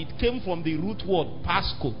and it came from the root word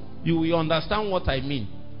pasco, you will understand what I mean.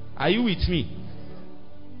 Are you with me?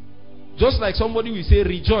 Just like somebody will say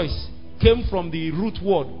rejoice came from the root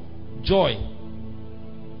word joy.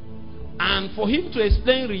 And for him to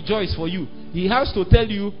explain rejoice for you, he has to tell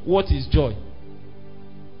you what is joy.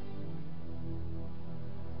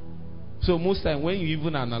 So most time when you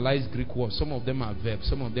even analyze Greek words, some of them are verbs,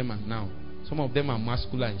 some of them are noun, some of them are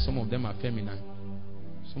masculine, some of them are feminine,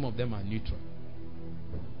 some of them are neutral.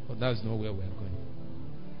 But that's not where we're going.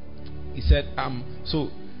 He said,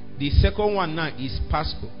 so the second one now is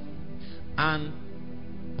Pasco. And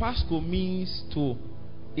Pasco means to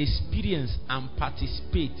experience and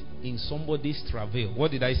participate in somebody's travail.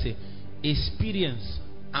 What did I say? Experience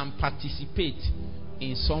and participate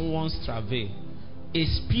in someone's travail.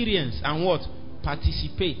 Experience and what?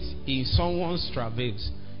 Participate in someone's travails.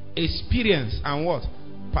 Experience and what?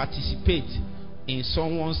 Participate in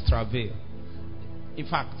someone's travail. In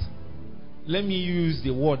fact, let me use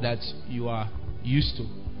the word that you are used to.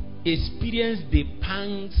 Experience the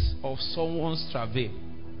pangs of someone's travail.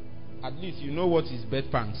 At least you know what is bed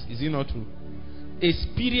pangs. Is it not true?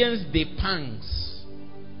 Experience the pangs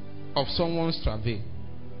of someone's travail.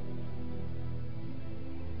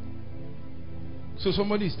 So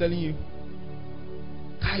somebody is telling you,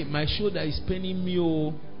 "Kai, my shoulder is paining me."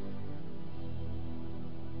 Oh,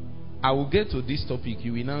 I will get to this topic.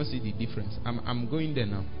 You will now see the difference. I'm going there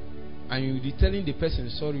now, and you will be telling the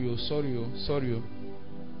person, "Sorry, oh, sorry, oh, sorry, oh."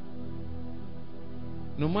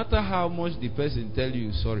 No matter how much the person tell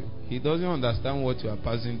you sorry, he doesn't understand what you are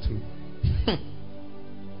passing through.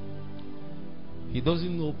 He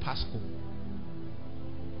doesn't know Pasco.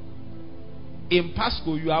 In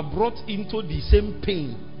Pasco, you are brought into the same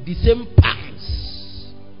pain, the same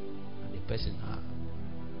pangs. And the person,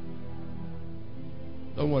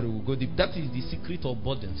 don't worry, we'll go deep. That is the secret of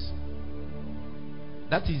burdens.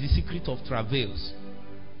 That is the secret of travails.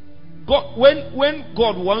 God, when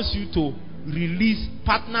God wants you to release,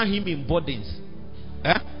 partner him in burdens,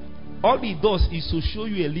 all he does is to show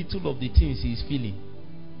you a little of the things he is feeling.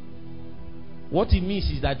 What it means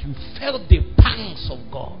is that you felt the pangs of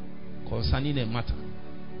God concerning a matter.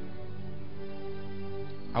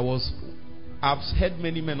 I've heard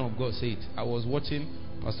many men of God say it. I was watching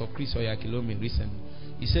Pastor Chris Oyakhilome recently.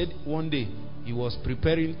 He said one day he was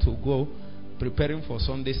preparing for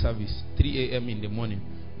Sunday service, 3 a.m. in the morning.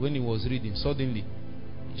 When he was reading, suddenly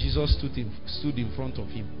Jesus stood in front of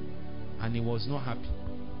him, and he was not happy.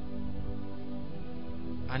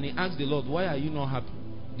 And he asked the Lord, "Why are you not happy?"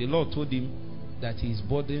 The Lord told him that he is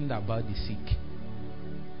burdened about the sick.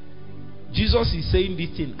 Jesus is saying this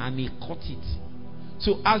thing, and he caught it.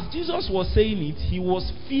 So as Jesus was saying it, he was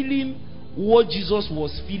feeling what Jesus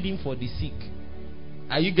was feeling for the sick.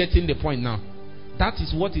 Are you getting the point now? That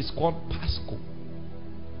is what is called Pasco.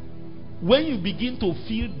 When you begin to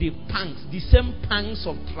feel the pangs, the same pangs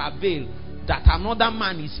of travail that another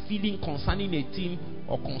man is feeling concerning a thing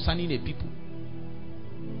or concerning a people.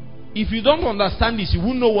 If you don't understand this, you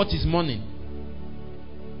won't know what is mourning.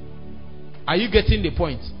 Are you getting the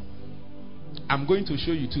point? I'm going to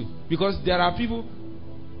show you too. Because there are people,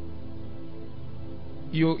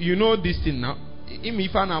 you know this thing now.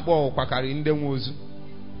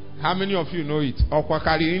 How many of you know it?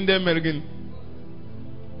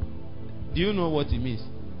 Do you know what it means?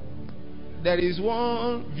 There is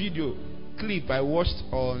one video clip I watched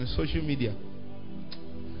on social media.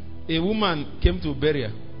 A woman came to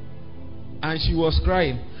burial and she was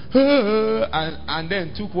crying and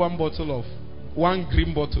then took one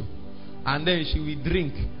green bottle and then she will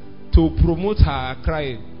drink to promote her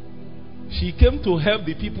crying. She came to help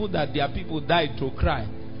the people that their people died to cry,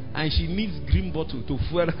 and she needs green bottle to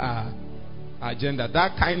fuel her agenda.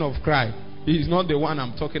 That kind of cry is not the one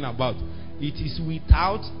I'm talking about. It is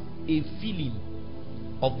without a feeling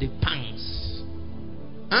of the pangs.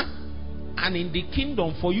 Huh? And in the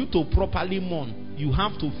kingdom, for you to properly mourn, you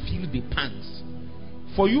have to feel the pangs.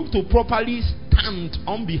 For you to properly stand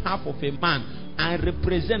on behalf of a man and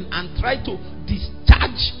represent and try to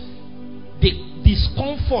discharge the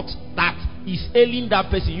discomfort that is ailing that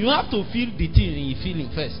person, you have to feel the thing in your feeling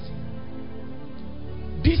first.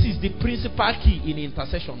 This is the principal key in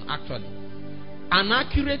intercession, actually. An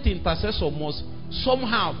accurate intercessor must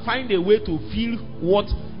somehow find a way to feel what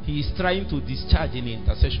he is trying to discharge in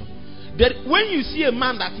intercession. That when you see a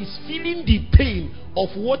man that is feeling the pain of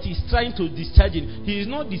what he's trying to discharge in, he is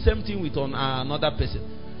not the same thing with another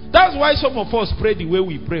person. That's why some of us pray the way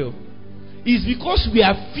we pray. It's because we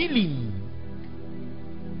are feeling.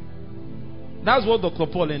 That's what Dr.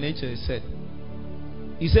 Paul Enenche said.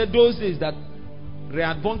 He said those days that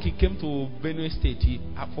Reinhard Bonnke came to Benue State.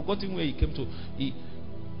 I've forgotten where he came to.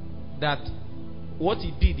 That what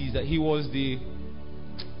he did is that he was the,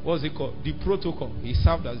 what's it called? The protocol. He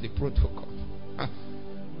served as the protocol.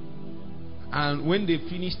 And when they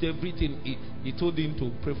finished everything, he told him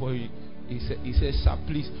to pray for him. He said, sir,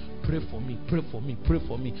 please pray for me, pray for me, pray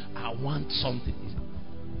for me. I want something.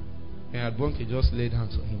 And Bonnke just laid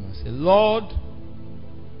hands on him and said, Lord,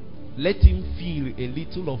 let him feel a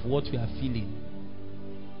little of what we are feeling.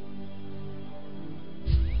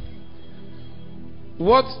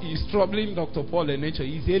 What is troubling Dr. Paul Enenche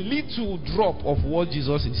is a little drop of what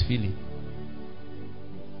Jesus is feeling.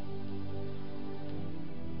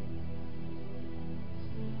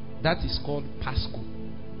 That is called Pasco.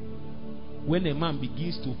 When a man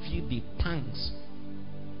begins to feel the pangs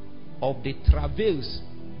of the travails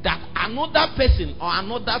that another person or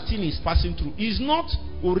another thing is passing through, is not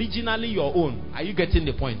originally your own. Are you getting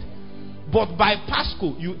the point? But by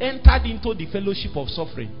Pasco, you entered into the fellowship of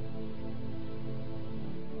suffering.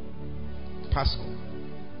 Pasco.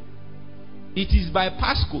 It is by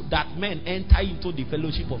Pasco that men enter into the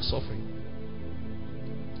fellowship of suffering.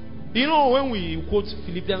 You know, when we quote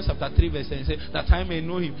Philippians chapter 3 verse 10 and say that I may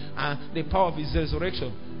know him and the power of his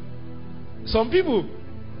resurrection, some people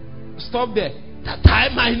stop there. That I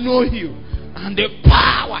might know you and the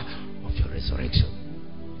power of your resurrection.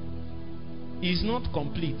 Is not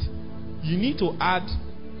complete. You need to add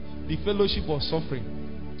the fellowship of suffering.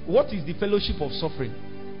 What is the fellowship of suffering?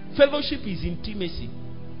 Fellowship is intimacy,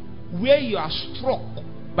 where you are struck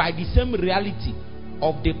by the same reality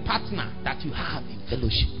of the partner that you have in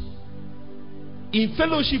fellowship. In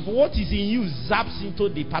fellowship, what is in you zaps into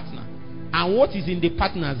the partner, and what is in the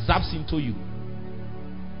partner zaps into you.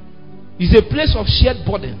 It's a place of shared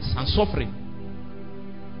burdens and suffering.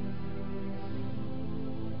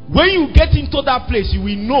 When you get into that place, you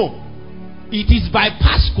will know it is by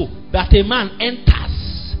Pasco that a man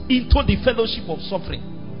enters into the fellowship of suffering.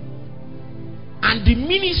 And the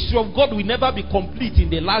ministry of God will never be complete in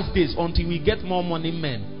the last days until we get more money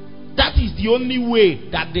men. That is the only way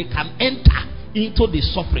that they can enter into the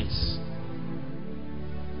sufferings.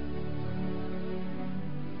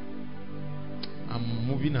 I'm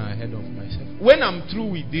moving ahead of myself. When I'm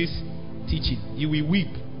through with this teaching, you will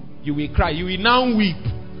weep, you will cry, you will now weep.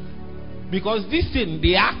 Because this thing,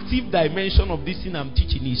 the active dimension of this thing I'm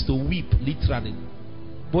teaching is to weep, literally.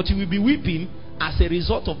 But you will be weeping as a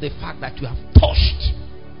result of the fact that you have touched.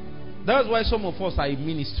 That's why some of us are in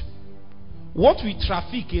ministry. What we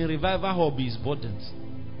traffic in Revival Hub is burdens.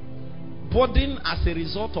 Burden as a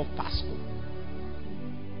result of Pasco.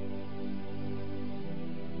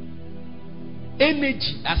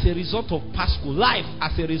 Energy as a result of Pasco. Life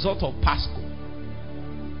as a result of Pasco.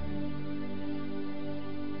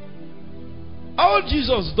 All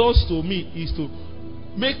Jesus does to me is to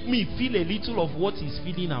make me feel a little of what he's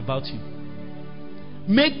feeling about you.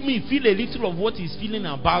 Make me feel a little of what he's feeling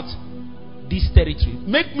about this territory.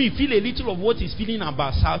 Make me feel a little of what he's feeling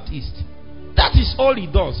about Southeast. That is all he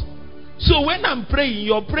does. So when I'm praying,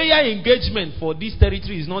 your prayer engagement for this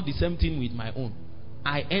territory is not the same thing with my own.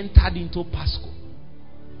 I entered into Pasco.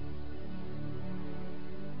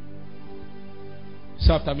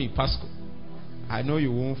 So after me, Pasco. I know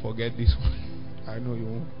you won't forget this one. I know you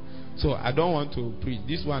won't. So I don't want to preach.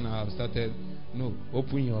 This one I have started. No,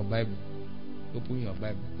 open your Bible. Open your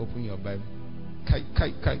Bible. Open your Bible. Kai.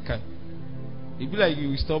 It be like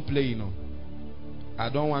you stop playing now. I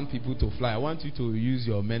don't want people to fly. I want you to use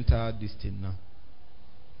your mental distance now.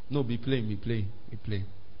 No, be playing.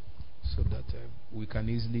 So that we can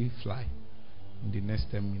easily fly. in the next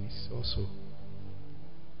 10 minutes or so.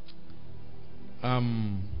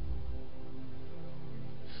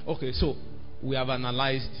 Okay, so we have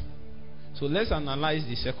analyzed. So let's analyze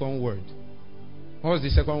the second word. What was the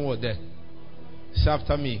second word there? Say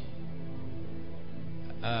after me.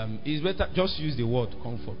 It's better just use the word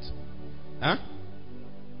comfort. Huh?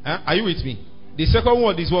 Are you with me? The second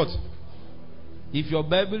word is what? If your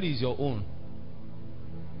Bible is your own.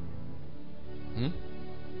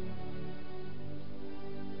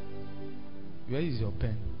 Where is your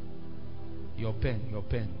pen? Your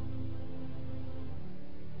pen.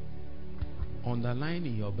 Underline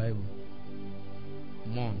in your Bible.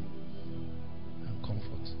 Mourn and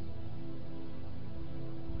comfort.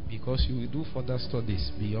 Because you will do further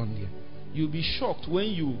studies beyond here. You'll be shocked when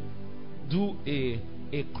you do a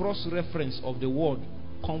cross-reference of the word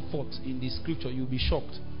comfort in the scripture. You'll be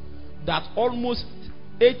shocked that almost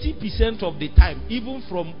 80% of the time, even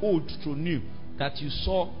from old to new, that you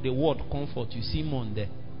saw the word comfort, you see mourn there.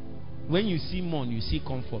 When you see mourn, you see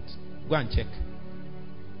comfort. Go and check.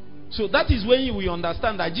 So that is when you will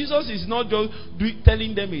understand that Jesus is not just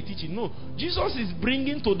telling them a teaching. No, Jesus is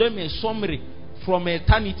bringing to them a summary from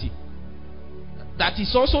eternity. That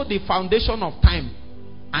is also the foundation of time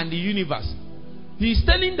and the universe. He is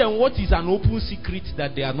telling them what is an open secret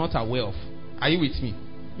that they are not aware of. Are you with me?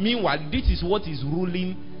 Meanwhile, this is what is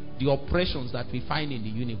ruling the oppressions that we find in the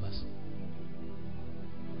universe.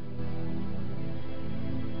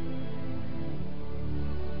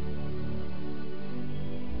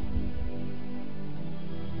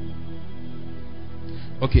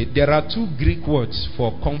 Okay, there are two Greek words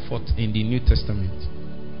for comfort in the New Testament.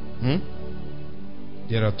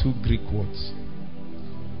 There are two Greek words.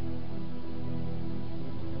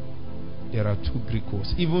 There are two Greek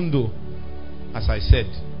words. Even though, as I said,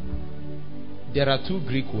 there are two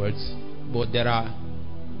Greek words, but there are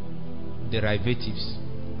derivatives.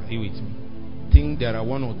 Are you with me? I think there are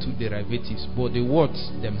one or two derivatives, but the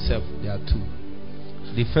words themselves, there are two.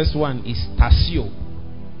 The first one is tasio.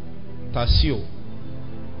 Tasio.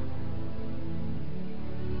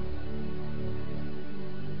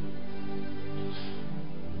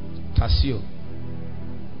 Tasio.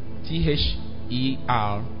 T-H-E-R-S-E-O.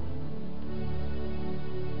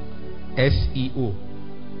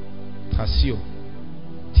 Tasio.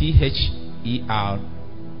 T-H-E-R-S-E-O.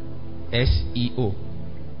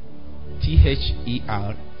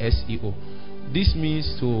 T-H-E-R-S-E-O. This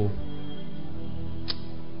means to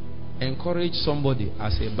encourage somebody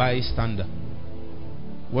as a bystander.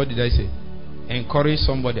 What did I say? Encourage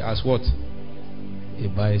somebody as what? A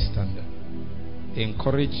bystander.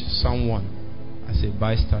 Encourage someone as a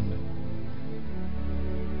bystander.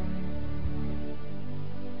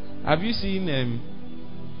 Have you seen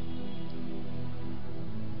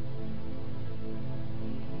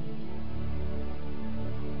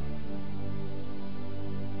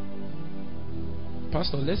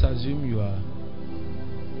Pastor, let's assume you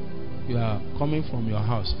are coming from your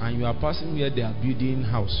house and you are passing where they are building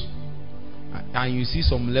house and you see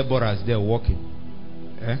some laborers there working.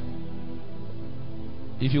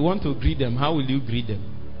 If you want to greet them, how will you greet them?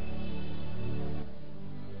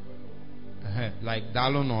 Like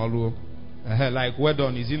Dalon or like well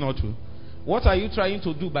done, is it not true? What are you trying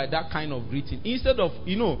to do by that kind of greeting? Instead of,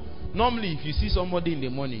 normally if you see somebody in the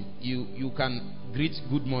morning, you can greet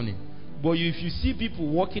good morning. But if you see people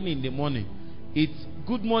walking in the morning,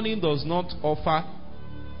 good morning does not offer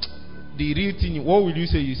the real thing. What will you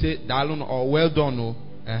say? You say Dalon or well done.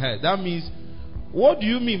 That means, what do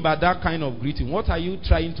you mean by that kind of greeting? What are you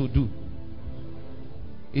trying to do?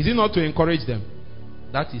 Is it not to encourage them?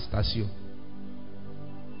 That is tasio.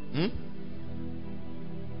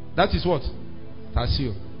 That is what?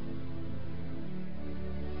 Tasio.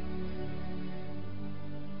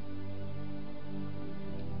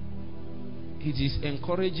 It is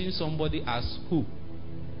encouraging somebody as who?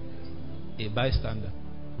 A bystander.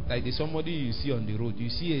 Like the somebody you see on the road. You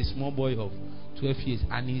see a small boy of 12 years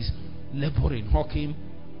and he's laboring, hawking,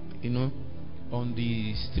 on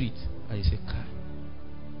the street. And you say,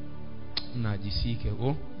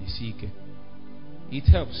 it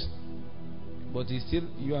helps. But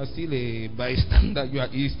you are still a bystander.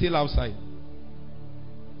 He's still outside.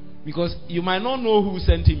 Because you might not know who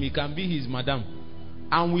sent him. It can be his madam.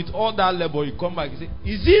 And with all that labor, you come back and say,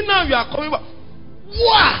 is it now you are coming back?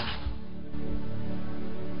 What?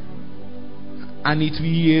 And it will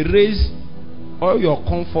erase all your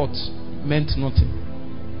comfort. Meant nothing.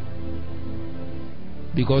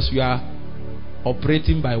 Because you are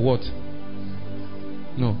operating by what?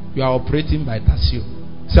 No, you are operating by tasio.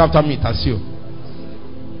 Say after me, tasio.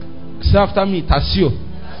 Say after me, tasio.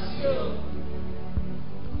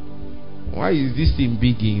 Why is this thing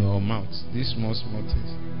big in your mouth? This small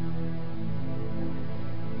things.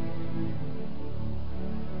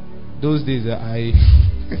 Those days I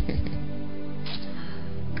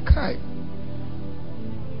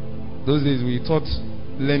those days we thought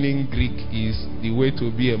learning Greek is the way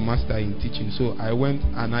to be a master in teaching. So I went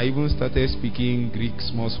and I even started speaking Greek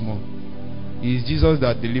small. It's Jesus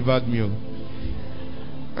that delivered me.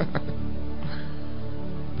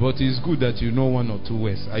 But it's good that you know one or two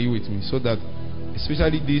words. Are you with me? So that,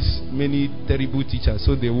 especially these many terrible teachers,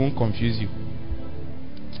 so they won't confuse you.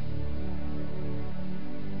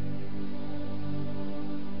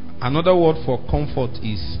 Another word for comfort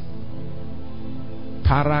is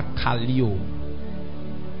parakaleo.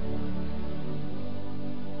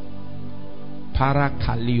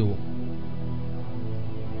 Parakaleo.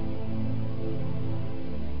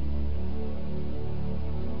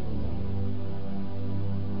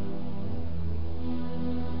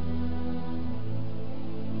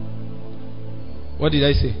 What did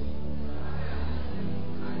I say?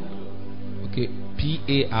 Okay,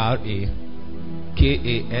 Parakaleo.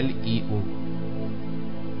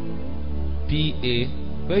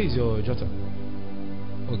 Where is your jotter?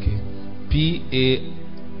 Okay,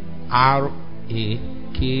 Parakaleo.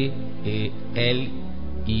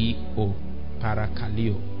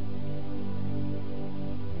 Parakaleo.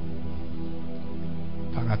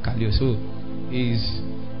 Parakaleo. So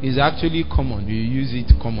is actually common. You use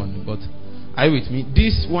it common, but are you with me?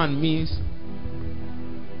 This one means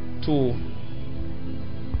to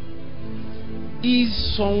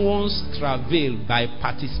ease someone's travail by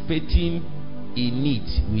participating in it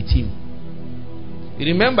with him.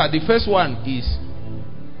 Remember, the first one is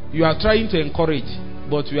you are trying to encourage,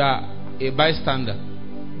 but you are a bystander.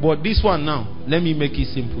 But this one now, let me make it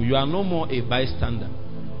simple. You are no more a bystander.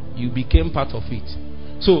 You became part of it.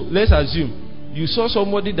 So let's assume you saw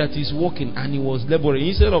somebody that is working and he was laboring.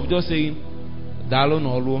 Instead of just saying, Dalo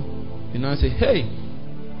Nolo, you now say, hey,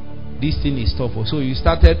 this thing is tough. So you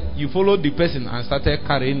followed the person and started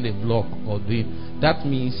carrying the block or doing. That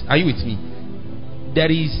means, are you with me?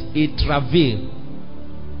 There is a travail.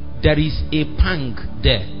 There is a pang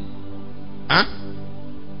there. Huh?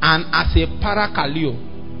 And as a parakaleo,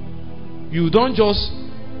 you don't just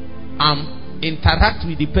interact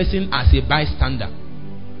with the person as a bystander.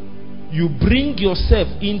 You bring yourself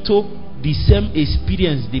into the same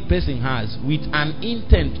experience the person has with an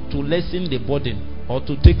intent to lessen the burden or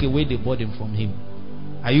to take away the burden from him.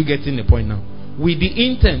 Are you getting the point now? With the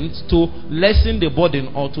intent to lessen the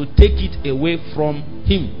burden or to take it away from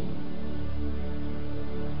him.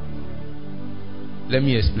 Let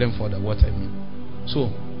me explain further what I mean.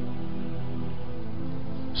 So,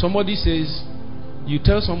 somebody says, you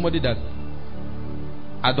tell somebody that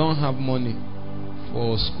I don't have money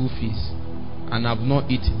for school fees and I've not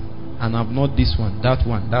eaten and I've not this one, that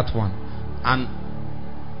one. And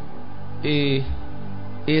a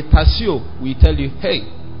Tasio will tell you, hey,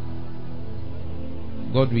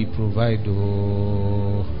 God will provide.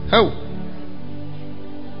 Oh, help.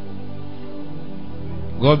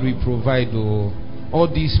 God will provide. Oh, all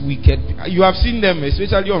these wicked. You have seen them,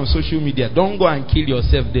 especially on social media. Don't go and kill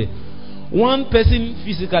yourself there. One person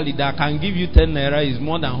physically that can give you 10 naira is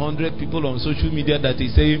more than 100 people on social media that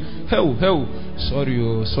is saying, hell, sorry.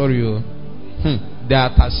 They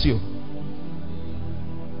are Tasio.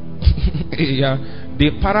 Yeah.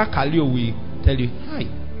 The parakaleo will tell you, hi,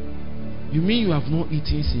 you mean you have not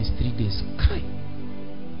eaten since 3 days? Kai.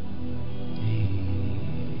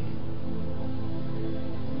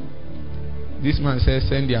 This man says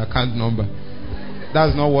send the account number.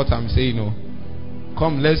 That's not what I'm saying. No.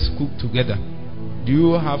 Come, let's cook together. Do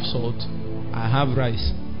you have salt? I have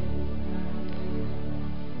rice.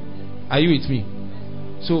 Are you with me?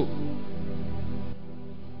 So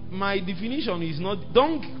my definition is not,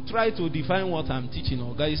 don't try to define what I'm teaching,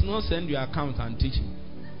 or guys, not send your account and teaching.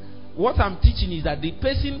 What I'm teaching is that the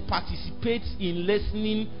person participates in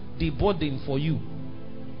lessening the burden for you.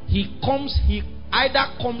 He either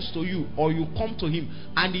comes to you or you come to him,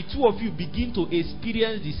 and the two of you begin to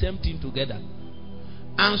experience the same thing together.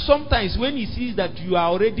 And sometimes when he sees that you are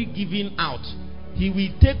already giving out, he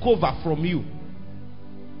will take over from you.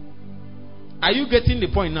 Are you getting the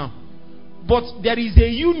point now? But there is a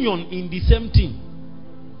union in the same thing.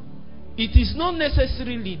 It is not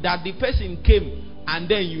necessarily that the person came and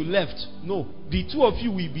then you left. No, the two of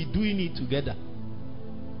you will be doing it together.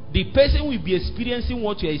 The person will be experiencing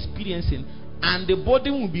what you are experiencing, and the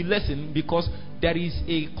burden will be lessened because there is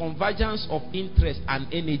a convergence of interest and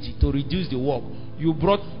energy to reduce the work.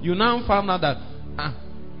 You now found out that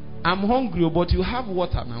I'm hungry, but you have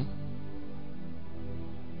water now.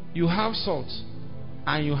 You have salt.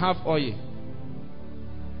 and you have oil.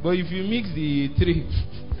 But if you mix the three,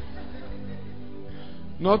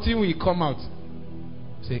 nothing will come out.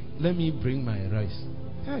 Say, let me bring my rice.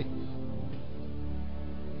 Hey.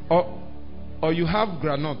 Or you have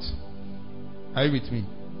granite. Are you with me?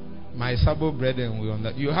 My sabo bread and we on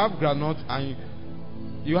that. You have granite and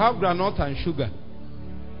sugar.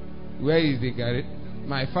 Where is the garret?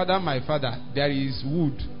 My father, there is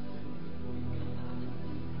wood.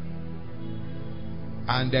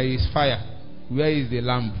 And there is fire. Where is the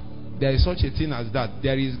lamp? There is such a thing as that.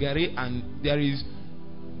 There is garret and there is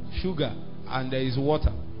sugar and there is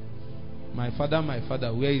water. My father,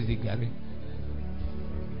 where is the garret?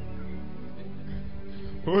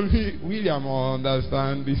 Only William will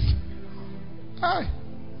understand this. Hi.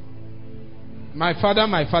 My father,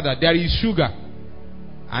 there is sugar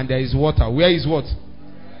and there is water. Where is what?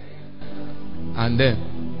 And then,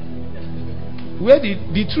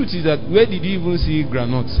 the truth is that where did you even see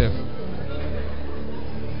granite self?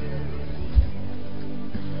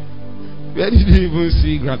 Where did you even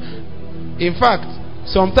see granite? In fact,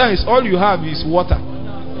 sometimes all you have is water.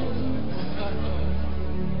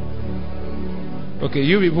 Okay,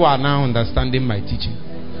 you people are now understanding my teaching.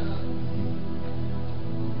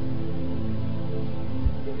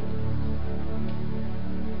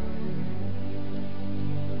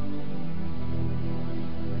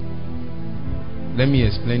 Let me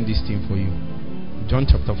explain this thing for you. John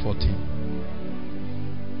chapter 14.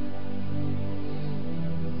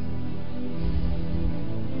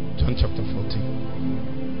 John chapter 14.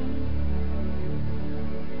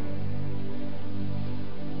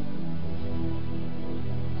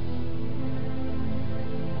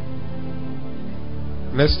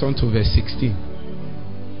 Let's turn to verse 16.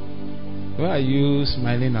 Why are you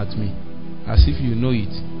smiling at me? As if you know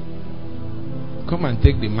it. Come and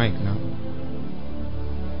take the mic now.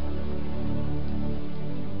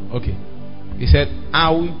 Okay. He said,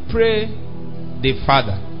 I will pray the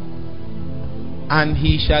Father, and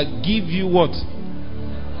he shall give you what?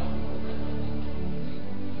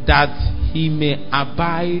 That he may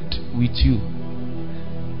abide with you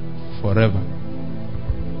forever.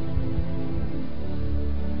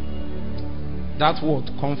 That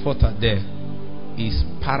word comforter there is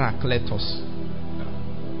parakletos.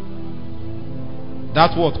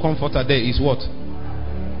 That word comforter there is what?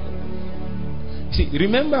 See,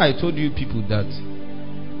 remember I told you people that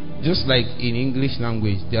just like in English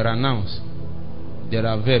language, there are nouns, there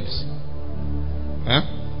are verbs.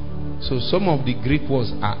 So some of the Greek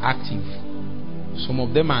words are active. Some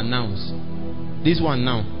of them are nouns. This one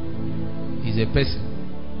now is a person.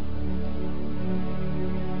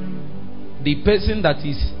 The person that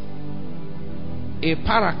is a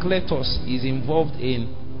parakletos is involved in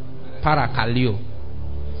parakaleo.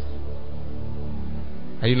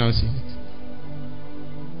 Are you now seeing it?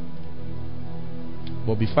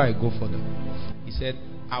 But before I go further, he said,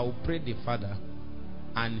 I will pray the Father,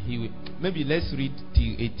 and he will. Maybe let's read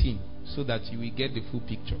till 18 so that you will get the full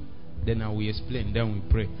picture. Then I will explain, then we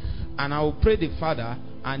pray. And I will pray the Father,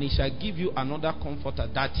 and he shall give you another comforter,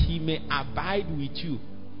 that he may abide with you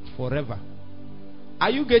forever. Are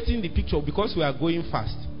you getting the picture? Because we are going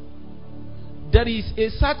fast. There is a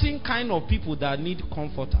certain kind of people that need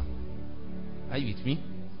comforter. Are you with me?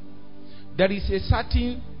 There is a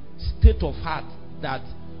certain state of heart that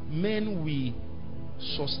men will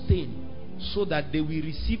sustain so that they will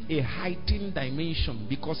receive a heightened dimension,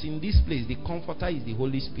 because in this place the comforter is the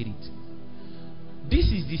Holy Spirit. This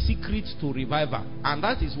is the secret to revival, and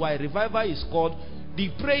that is why revival is called, the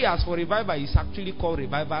prayers for revival is actually called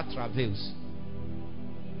revival travails.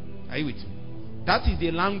 Are you with me? That is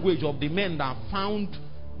the language of the men that found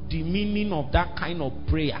the meaning of that kind of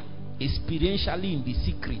prayer experientially in the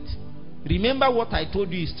secret. Remember what I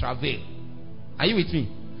told you is travail. Are you with me?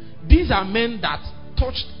 These are men that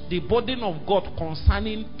touched the burden of God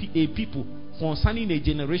concerning a people, concerning a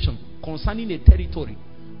generation, concerning a territory,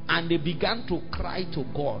 and they began to cry to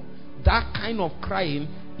God. That kind of crying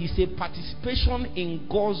is a participation in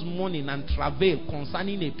God's mourning and travail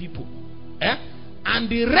concerning a people. And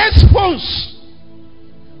the response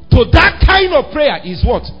to that kind of prayer is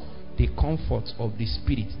what? The comfort of the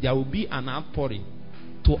Spirit. There will be an outpouring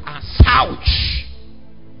to assuage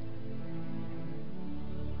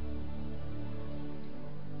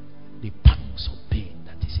the pangs of pain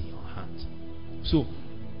that is in your heart. So,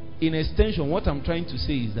 in extension, what I'm trying to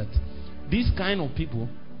say is that this kind of people,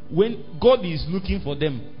 when God is looking for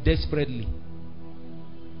them desperately,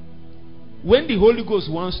 when the Holy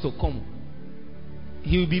Ghost wants to come,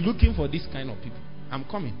 he will be looking for this kind of people. I'm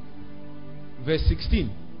coming. Verse 16.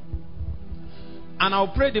 And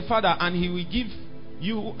I'll pray the Father, and he will give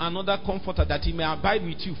you another comforter, that he may abide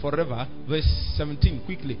with you forever. Verse 17,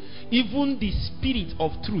 quickly. Even the Spirit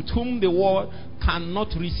of truth, whom the world cannot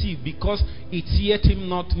receive, because it seeth him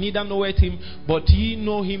not, neither knoweth him, but ye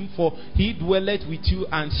know him, for he dwelleth with you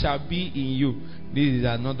and shall be in you. This is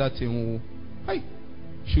another thing. Hi.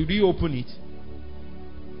 Should we open it?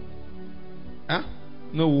 Huh?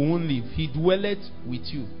 No, we won't leave. He dwelleth with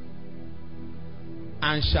you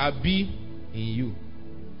and shall be in you.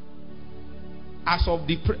 As of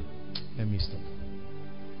the let me stop.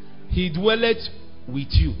 He dwelleth with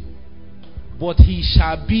you, but he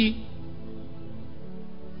shall be.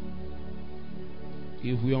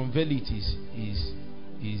 If we unveil it,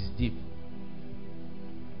 is deep.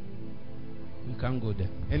 We can't go there.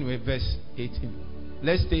 Anyway, verse 18.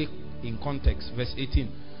 Let's take in context. Verse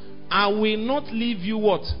 18. I will not leave you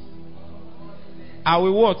what? I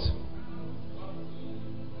will what?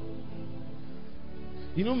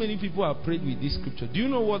 You know, many people have prayed with this scripture. Do you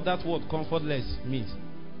know what that word comfortless means?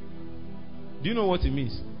 Do you know what it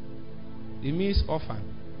means? It means orphan.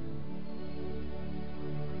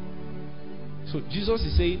 So Jesus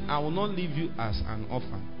is saying, I will not leave you as an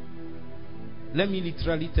orphan. Let me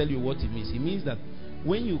literally tell you what it means. It means that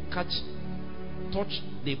when you touch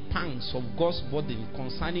the pangs of God's burden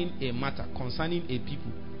concerning a matter, concerning a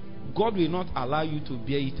people, God will not allow you to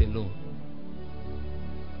bear it alone.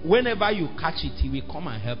 Whenever you catch it, he will come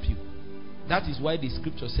and help you. That is why the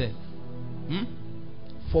scripture said,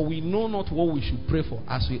 for we know not what we should pray for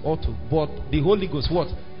as we ought to, but the Holy Ghost what?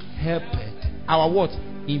 Helpeth our what?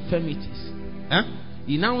 Infirmities.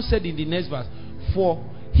 He now said in the next verse, for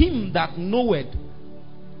him that knoweth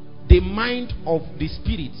the mind of the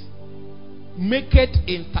Spirit maketh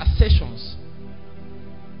intercessions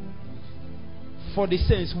for the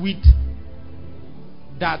saints with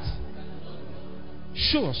that.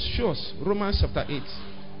 Shows. Romans chapter 8.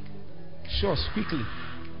 Shows quickly.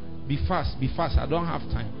 Be fast. I don't have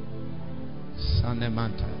time.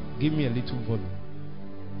 Sanemanta. Give me a little volume.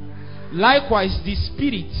 Likewise, the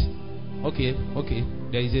Spirit. Okay.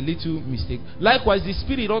 There is a little mistake. Likewise, the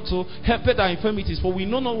Spirit also helpeth our infirmities, for we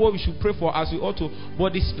know not what we should pray for as we ought to,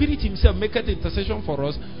 but the Spirit himself maketh intercession for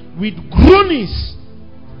us with groanings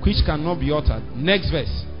which cannot be uttered. Next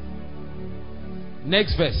verse.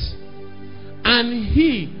 And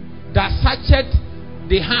he that searcheth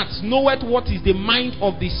the hearts knoweth what is the mind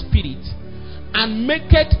of the Spirit, and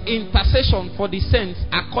maketh intercession for the saints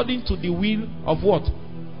according to the will of what?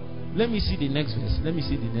 Let me see the next verse.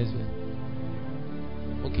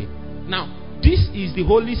 Okay. Now, this is the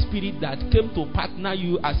Holy Spirit that came to partner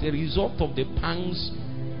you as a result of the pangs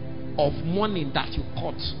of mourning that you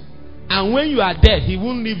caught. And when you are dead, he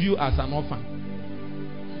won't leave you as an orphan.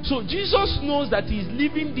 So Jesus knows that he's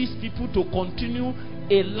leaving these people to continue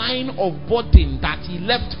a line of burden that he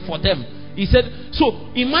left for them. He said, so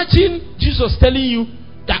imagine Jesus telling you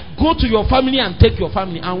that go to your family and take your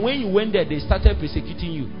family. And when you went there, they started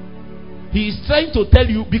persecuting you. He is trying to tell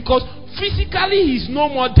you, because physically he's no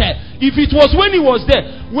more there. If it was when he was there,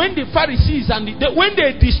 when the Pharisees and when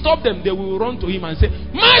they disturb them, they will run to him and say,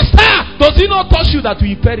 Master, does he not touch you that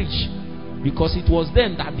we perish? Because it was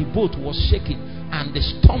then that the boat was shaking, and the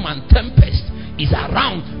storm and tempest is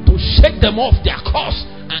around to shake them off their course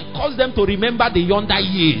and cause them to remember the yonder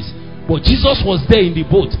years. But Jesus was there in the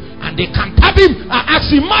boat, and they can tap him and ask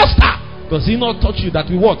him, Master, does he not touch you that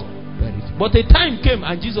we what? Perish. But a time came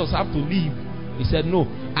and Jesus had to leave. He said, no,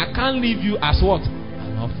 I can't leave you as what?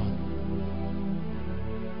 An orphan.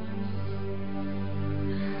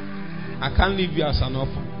 I can't leave you as an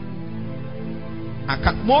orphan.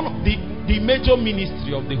 The major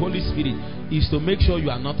ministry of the Holy Spirit is to make sure you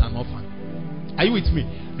are not an orphan. Are you with me?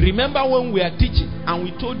 Remember when we are teaching and we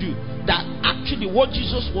told you that actually what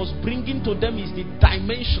Jesus was bringing to them is the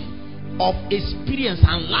dimension of experience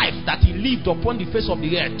and life that he lived upon the face of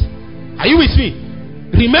the earth. Are you with me?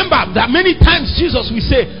 Remember that many times Jesus will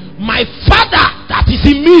say, my Father that is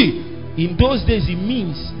in me. In those days it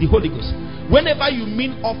means the Holy Ghost. Whenever you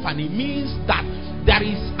mean orphan, it means that there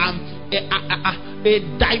is a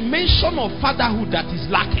dimension of fatherhood that is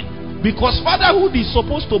lacking. Because fatherhood is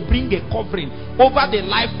supposed to bring a covering over the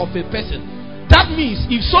life of a person. That means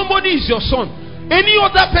if somebody is your son, any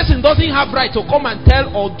other person doesn't have right to come and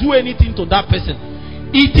tell or do anything to that person.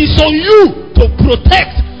 It is on you to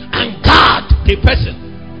protect and guard the person.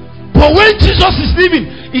 But when Jesus is living,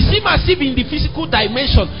 it seems as if in the physical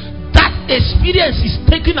dimension, that experience is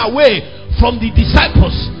taken away from the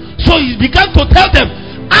disciples. So he began to tell them,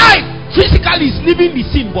 I physically is living the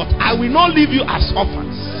sin, but I will not leave you as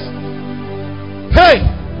orphans. Hey,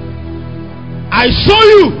 I show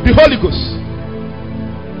you the Holy Ghost.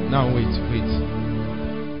 Now wait.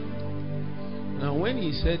 Now, when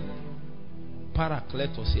he said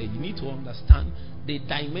Paracletos here, you need to understand the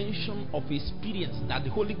dimension of experience that the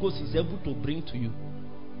Holy Ghost is able to bring to you.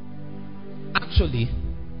 Actually,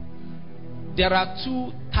 there are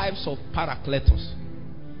two types of Paracletos.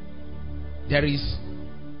 There is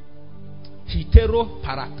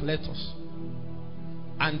Heteroparakletos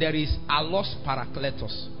and there is Allos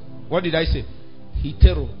Parakletos. What did I say?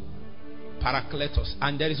 Heteroparakletos.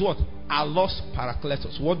 And there is what? Allos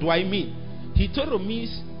Parakletos. What do I mean? Hetero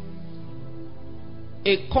means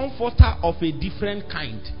a comforter of a different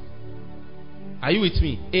kind. Are you with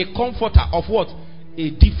me? A comforter of what? A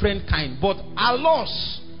different kind. But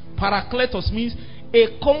Allos Parakletos means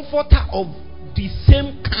a comforter of the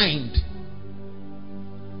same kind.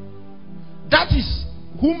 That is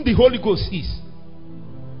whom the Holy Ghost is.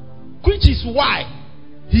 Which is why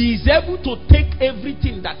he is able to take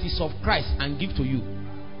everything that is of Christ and give to you.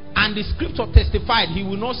 And the scripture testified he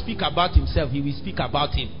will not speak about himself, he will speak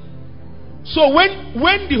about him. So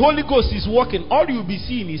when the Holy Ghost is working, all you'll be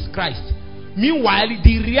seeing is Christ. Meanwhile,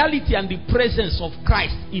 the reality and the presence of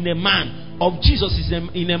Christ in a man, of Jesus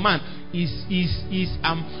in a man, is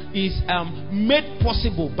made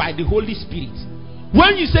possible by the Holy Spirit.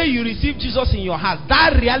 When you say you receive Jesus in your heart,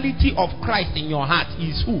 that reality of Christ in your heart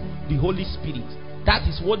is who? The Holy Spirit. That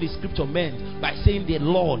is what the scripture meant by saying the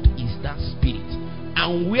Lord is that Spirit.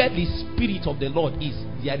 And where the Spirit of the Lord is,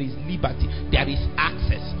 there is liberty, there is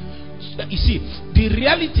access. You see, the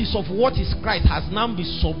realities of what is Christ has now been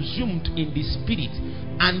subsumed in the Spirit,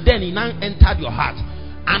 and then it now entered your heart.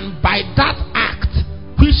 And by that act,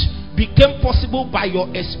 which became possible by your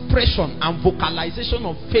expression and vocalization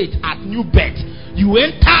of faith at new birth, you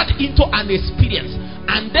entered into an experience.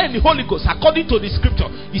 And then the Holy Ghost, according to the scripture,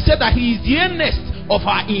 he said that he is the earnest of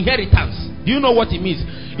our inheritance. Do you know what it means?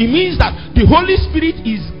 It means that the Holy Spirit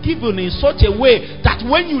is given in such a way that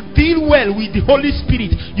when you deal well with the Holy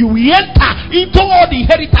Spirit, you will enter into all the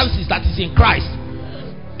inheritances that is in Christ.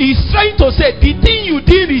 He's trying to say the thing you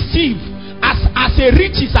did receive as a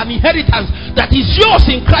riches and inheritance that is yours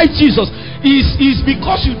in Christ Jesus is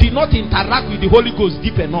because you did not interact with the Holy Ghost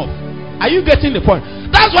deep enough. Are you getting the point?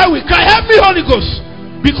 That's why we cry, help me, Holy Ghost.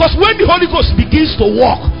 Because when the Holy Ghost begins to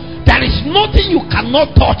walk, there is nothing you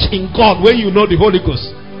cannot touch in God when you know the Holy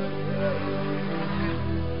Ghost.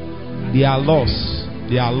 They are lost.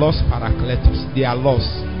 They are lost Parakletos. They are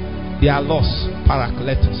lost. They are lost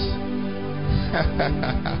Parakletos.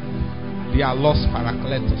 They are lost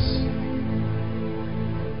Parakletos.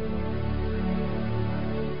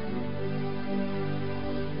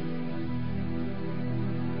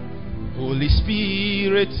 Holy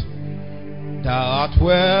Spirit, thou art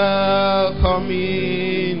welcome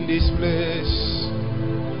in this place.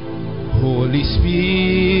 Holy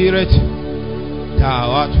Spirit,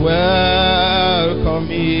 thou art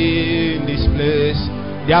welcome in this place.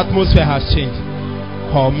 The atmosphere has changed.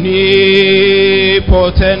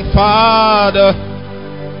 Omnipotent Father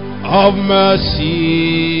of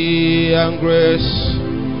mercy and grace,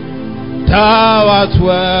 thou art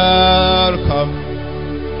welcome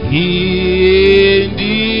in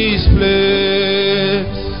this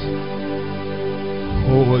place.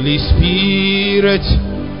 Holy Spirit,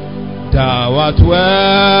 thou art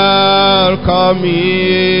welcome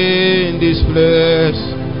in this place.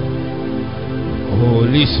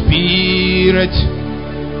 Holy Spirit,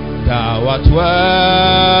 thou art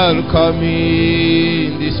welcome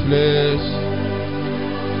in this place.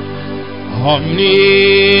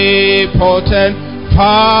 Omnipotent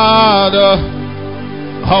Father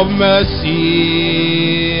of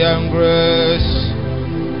mercy and grace,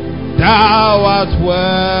 thou art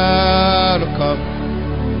welcome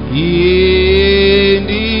in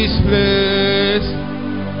this place.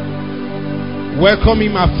 Welcome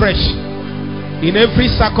him afresh in every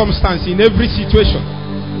circumstance, in every situation.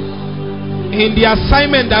 In the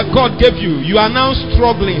assignment that God gave you, you are now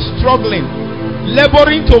struggling,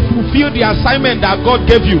 laboring to fulfill the assignment that God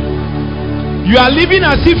gave you. You are living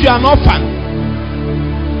as if you are an orphan.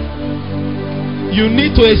 You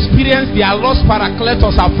need to experience the Allos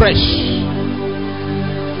Parakletos afresh.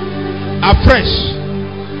 Afresh.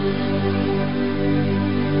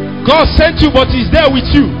 God sent you, but He's there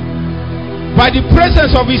with you by the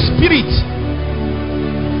presence of His Spirit.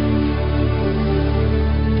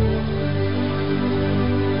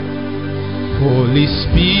 Holy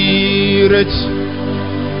Spirit,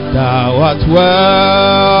 thou art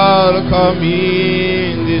welcome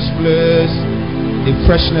in this place. The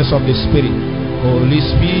freshness of the Spirit. Holy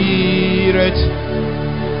Spirit,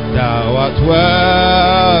 thou art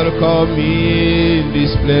welcome in this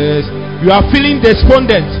place. You are feeling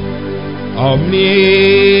despondent.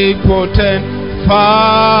 Omnipotent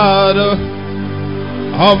Father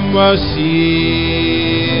of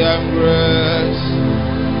mercy and grace.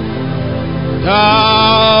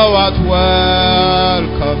 Thou art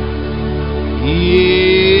welcome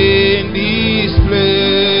in this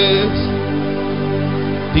place.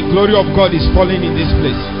 The glory of God is falling in this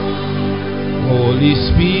place. Holy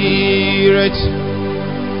Spirit,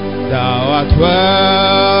 thou art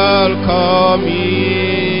welcome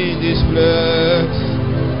in this place.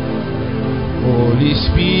 Holy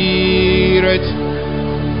Spirit,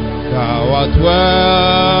 thou art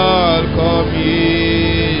welcome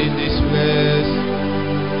in this place.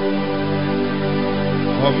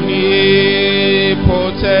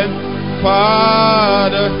 Omnipotent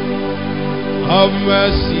Father of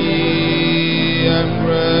mercy and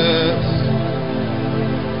grace,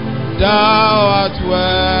 thou art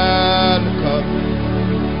welcome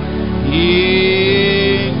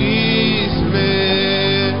in this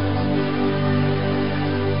place.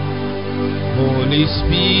 Holy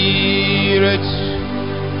Spirit,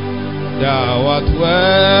 thou art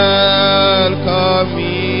welcome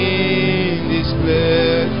in this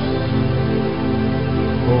place.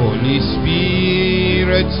 Holy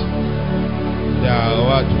Spirit, thou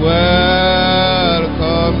art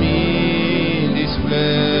welcome in this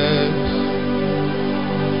place.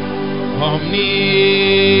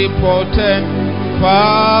 Omnipotent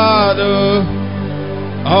Father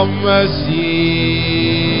of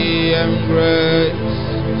mercy and grace,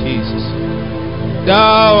 Jesus,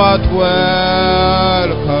 thou art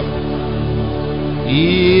welcome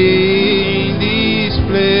in this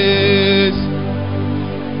place.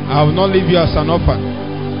 I will not leave you as an orphan.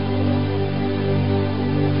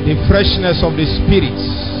 The freshness of the Spirit,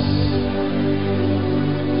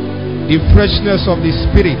 the freshness of the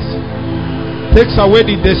Spirit takes away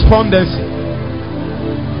the despondency.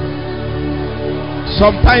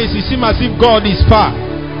 Sometimes it seems as if God is far.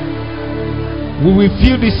 We will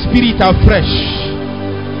feel the Spirit afresh.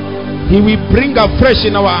 He will bring afresh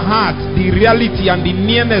in our hearts the reality and the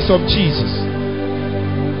nearness of Jesus.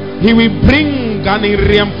 He will bring and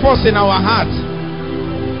reinforce in our hearts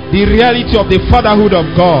the reality of the fatherhood of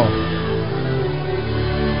God.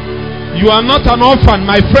 You are not an orphan,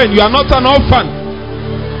 my friend. You are not an orphan.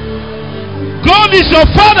 God is your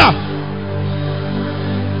Father.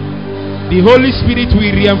 The Holy Spirit will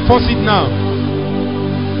reinforce it now.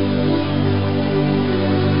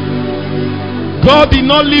 God did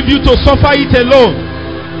not leave you to suffer it alone.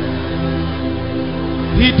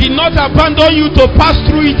 He did not abandon you to pass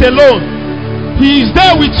through it alone. He is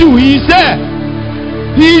there with you. He is there.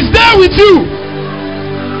 He is there with you.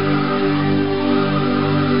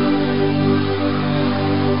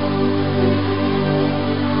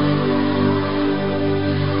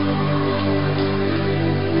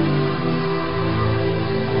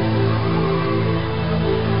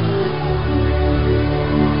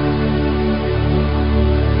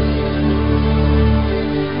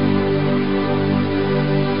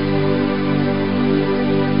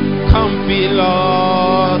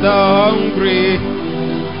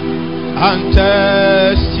 And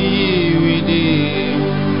thirsty within,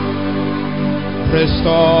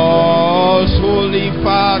 restore us, Holy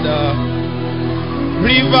Father,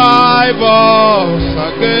 revive us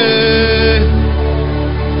again.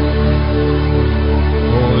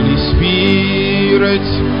 Holy Spirit,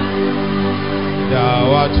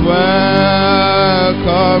 thou art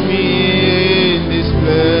welcome in this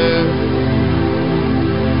place.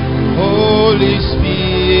 Holy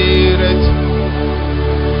Spirit,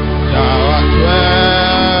 thou art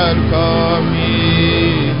welcome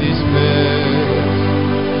in this place.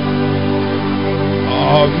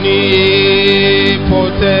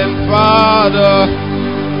 Omnipotent Father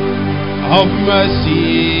of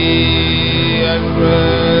mercy and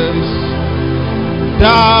grace,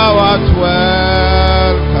 thou art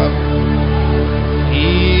welcome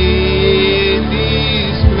in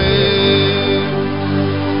this place.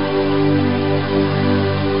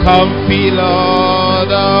 Come fill all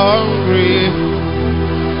the hungry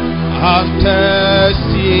and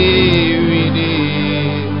thirsty within.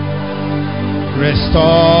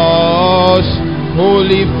 Restore us,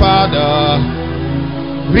 Holy Father,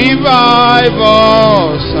 revive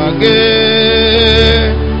us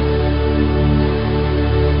again.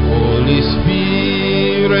 Holy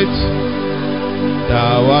Spirit,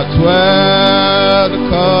 thou art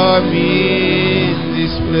welcome in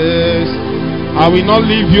this place. I will not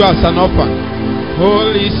leave you as an orphan.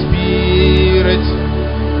 Holy Spirit,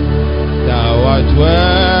 thou art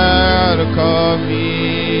welcome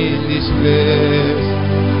in this place.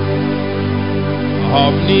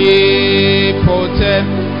 Omnipotent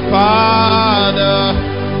Father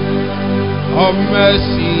of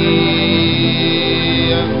mercy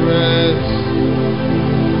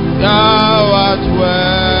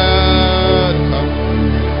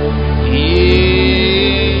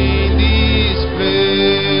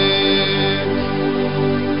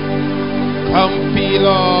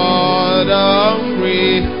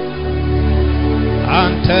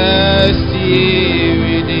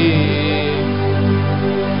within.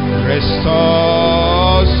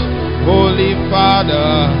 Restore us, Holy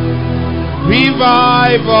Father,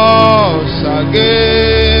 revive us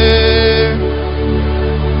again.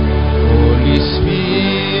 Holy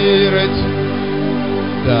Spirit,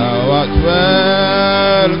 thou art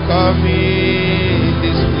welcome in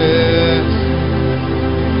this place.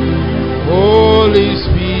 Holy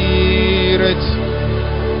Spirit,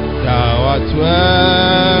 thou art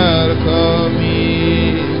welcome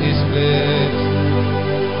in this place.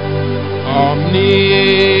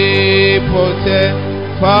 Omnipotent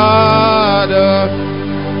Father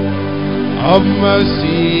of mercy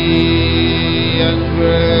and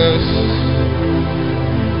grace,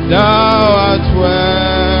 thou art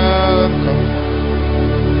welcome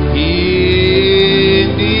in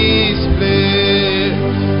this place.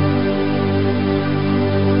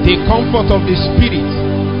 The comfort of the Spirit,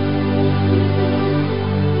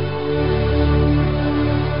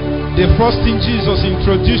 the first thing Jesus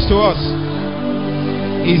introduced to us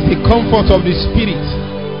is the comfort of the Spirit.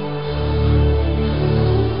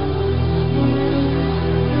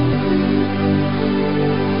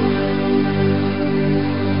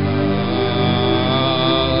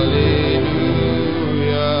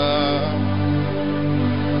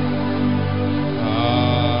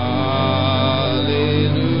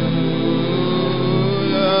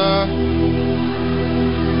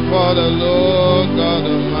 For the Lord God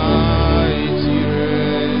Almighty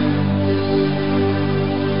reigns.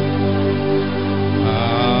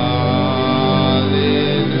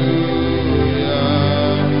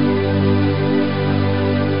 Hallelujah.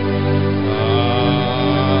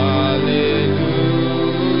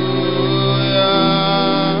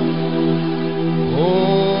 Hallelujah.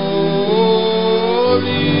 Holy.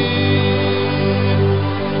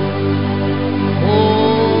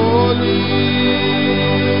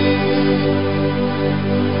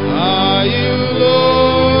 Are you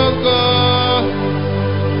Lord God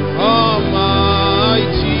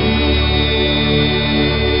Almighty?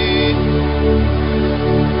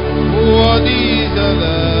 What is the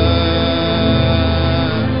Lamb?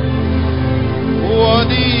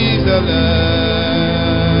 What is the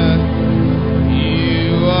Lamb?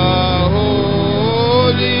 You are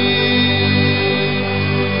holy.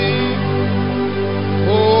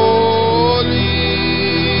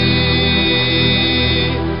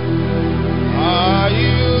 Are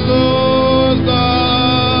you Lord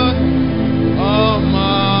God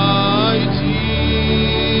Almighty?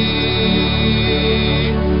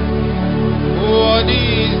 What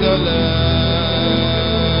is the Lamb?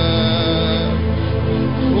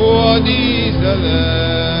 What is the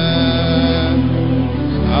Lamb?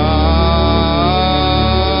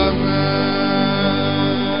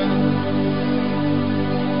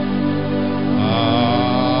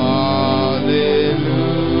 Amen.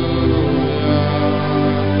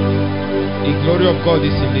 The glory of God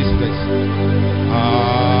is in this place.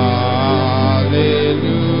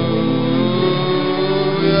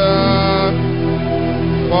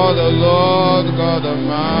 Hallelujah. For the Lord God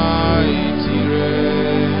Almighty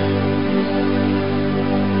reigns.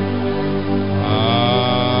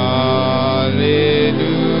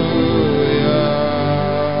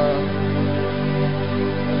 Hallelujah.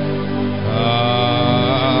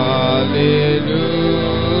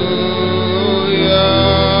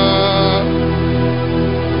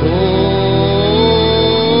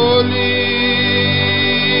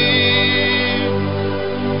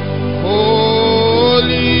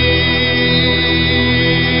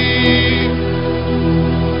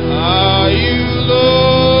 Hallelujah. Are you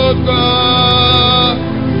Lord God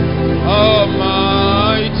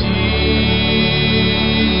Almighty?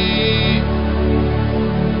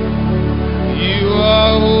 You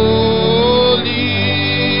are holy.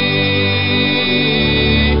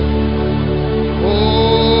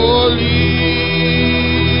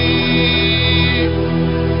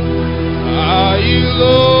 Are you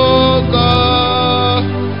Lord God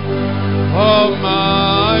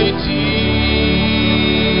Almighty?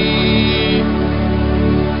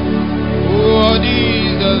 What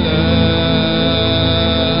is the Lamb?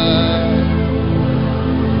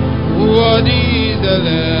 What is the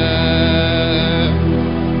Lamb?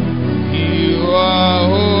 You are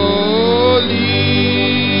holy.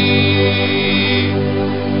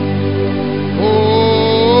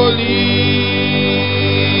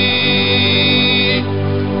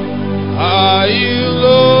 Are you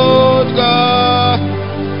Lord God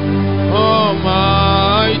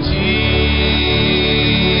Almighty?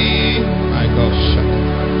 My gosh.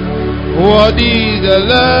 What is the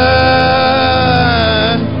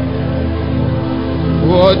Lamb?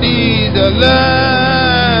 What is the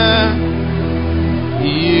Lamb?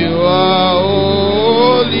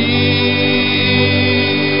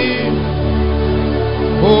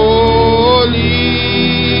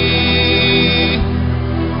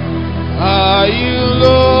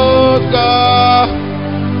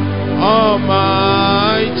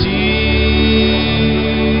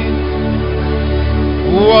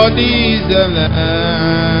 Worthy is the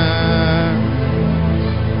Lamb.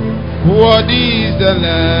 Worthy is the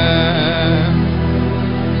Lamb.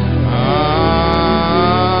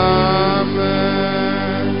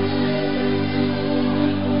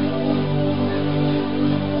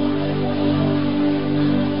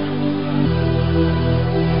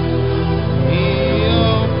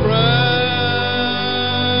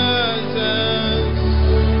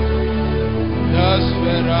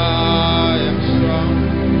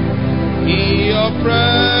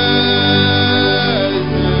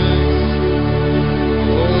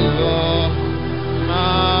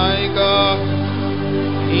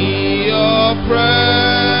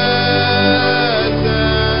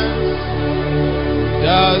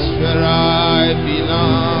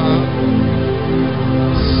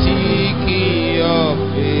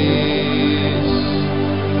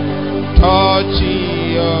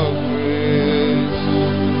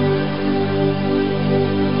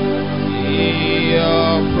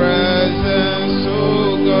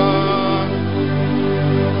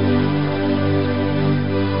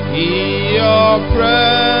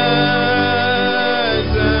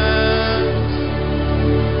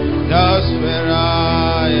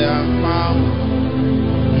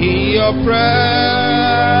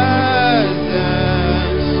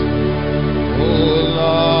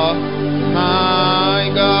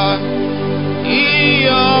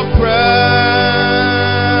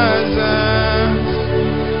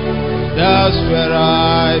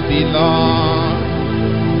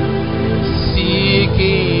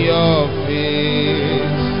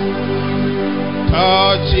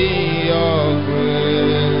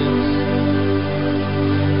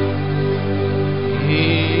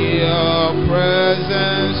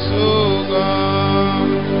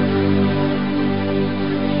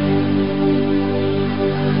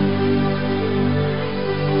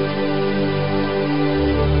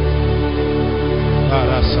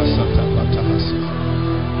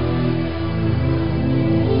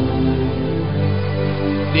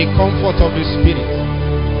 The comfort of the Spirit.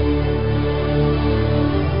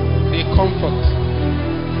 The comfort.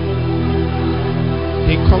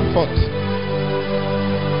 The comfort.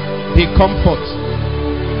 The comfort.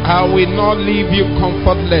 I will not leave you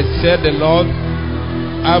comfortless, said the Lord.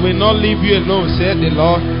 I will not leave you alone, said the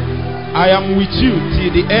Lord. I am with you till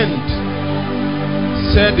the end,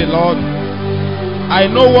 said the Lord. I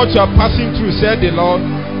know what you are passing through, said the Lord.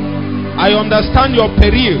 I understand your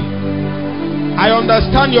peril. I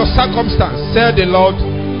understand your circumstance, said the Lord.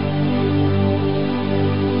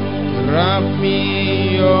 Wrap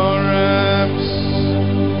me your arms.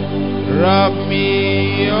 Wrap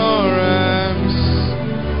me your arms.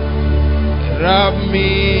 Wrap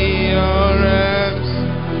me your arms.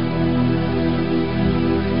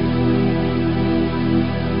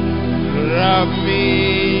 Wrap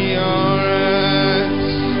me your arms.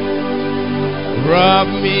 Wrap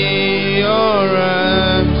me your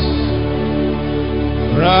arms.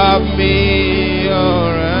 Wrap me your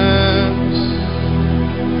arms.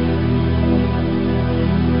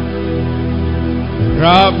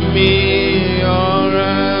 Wrap me your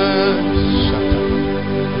arms.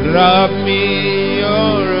 Wrap me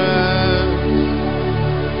your arms.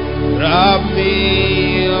 Wrap me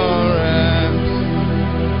your arms.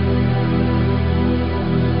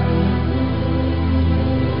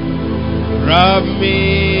 Wrap me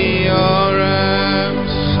your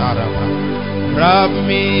arms. Wrap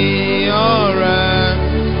me your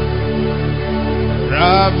arms.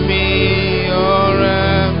 Wrap me your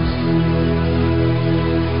arms.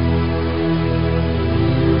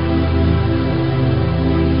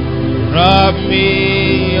 Wrap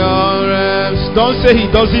me your arms. Don't say he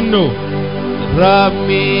doesn't know. Wrap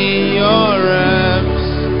me your arms.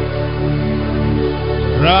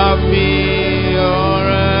 Wrap me your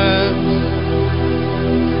arms.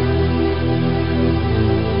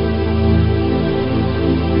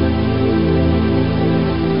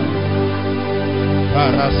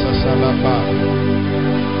 Parasa salapa.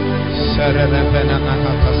 Serena venana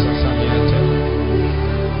hata sasamiate.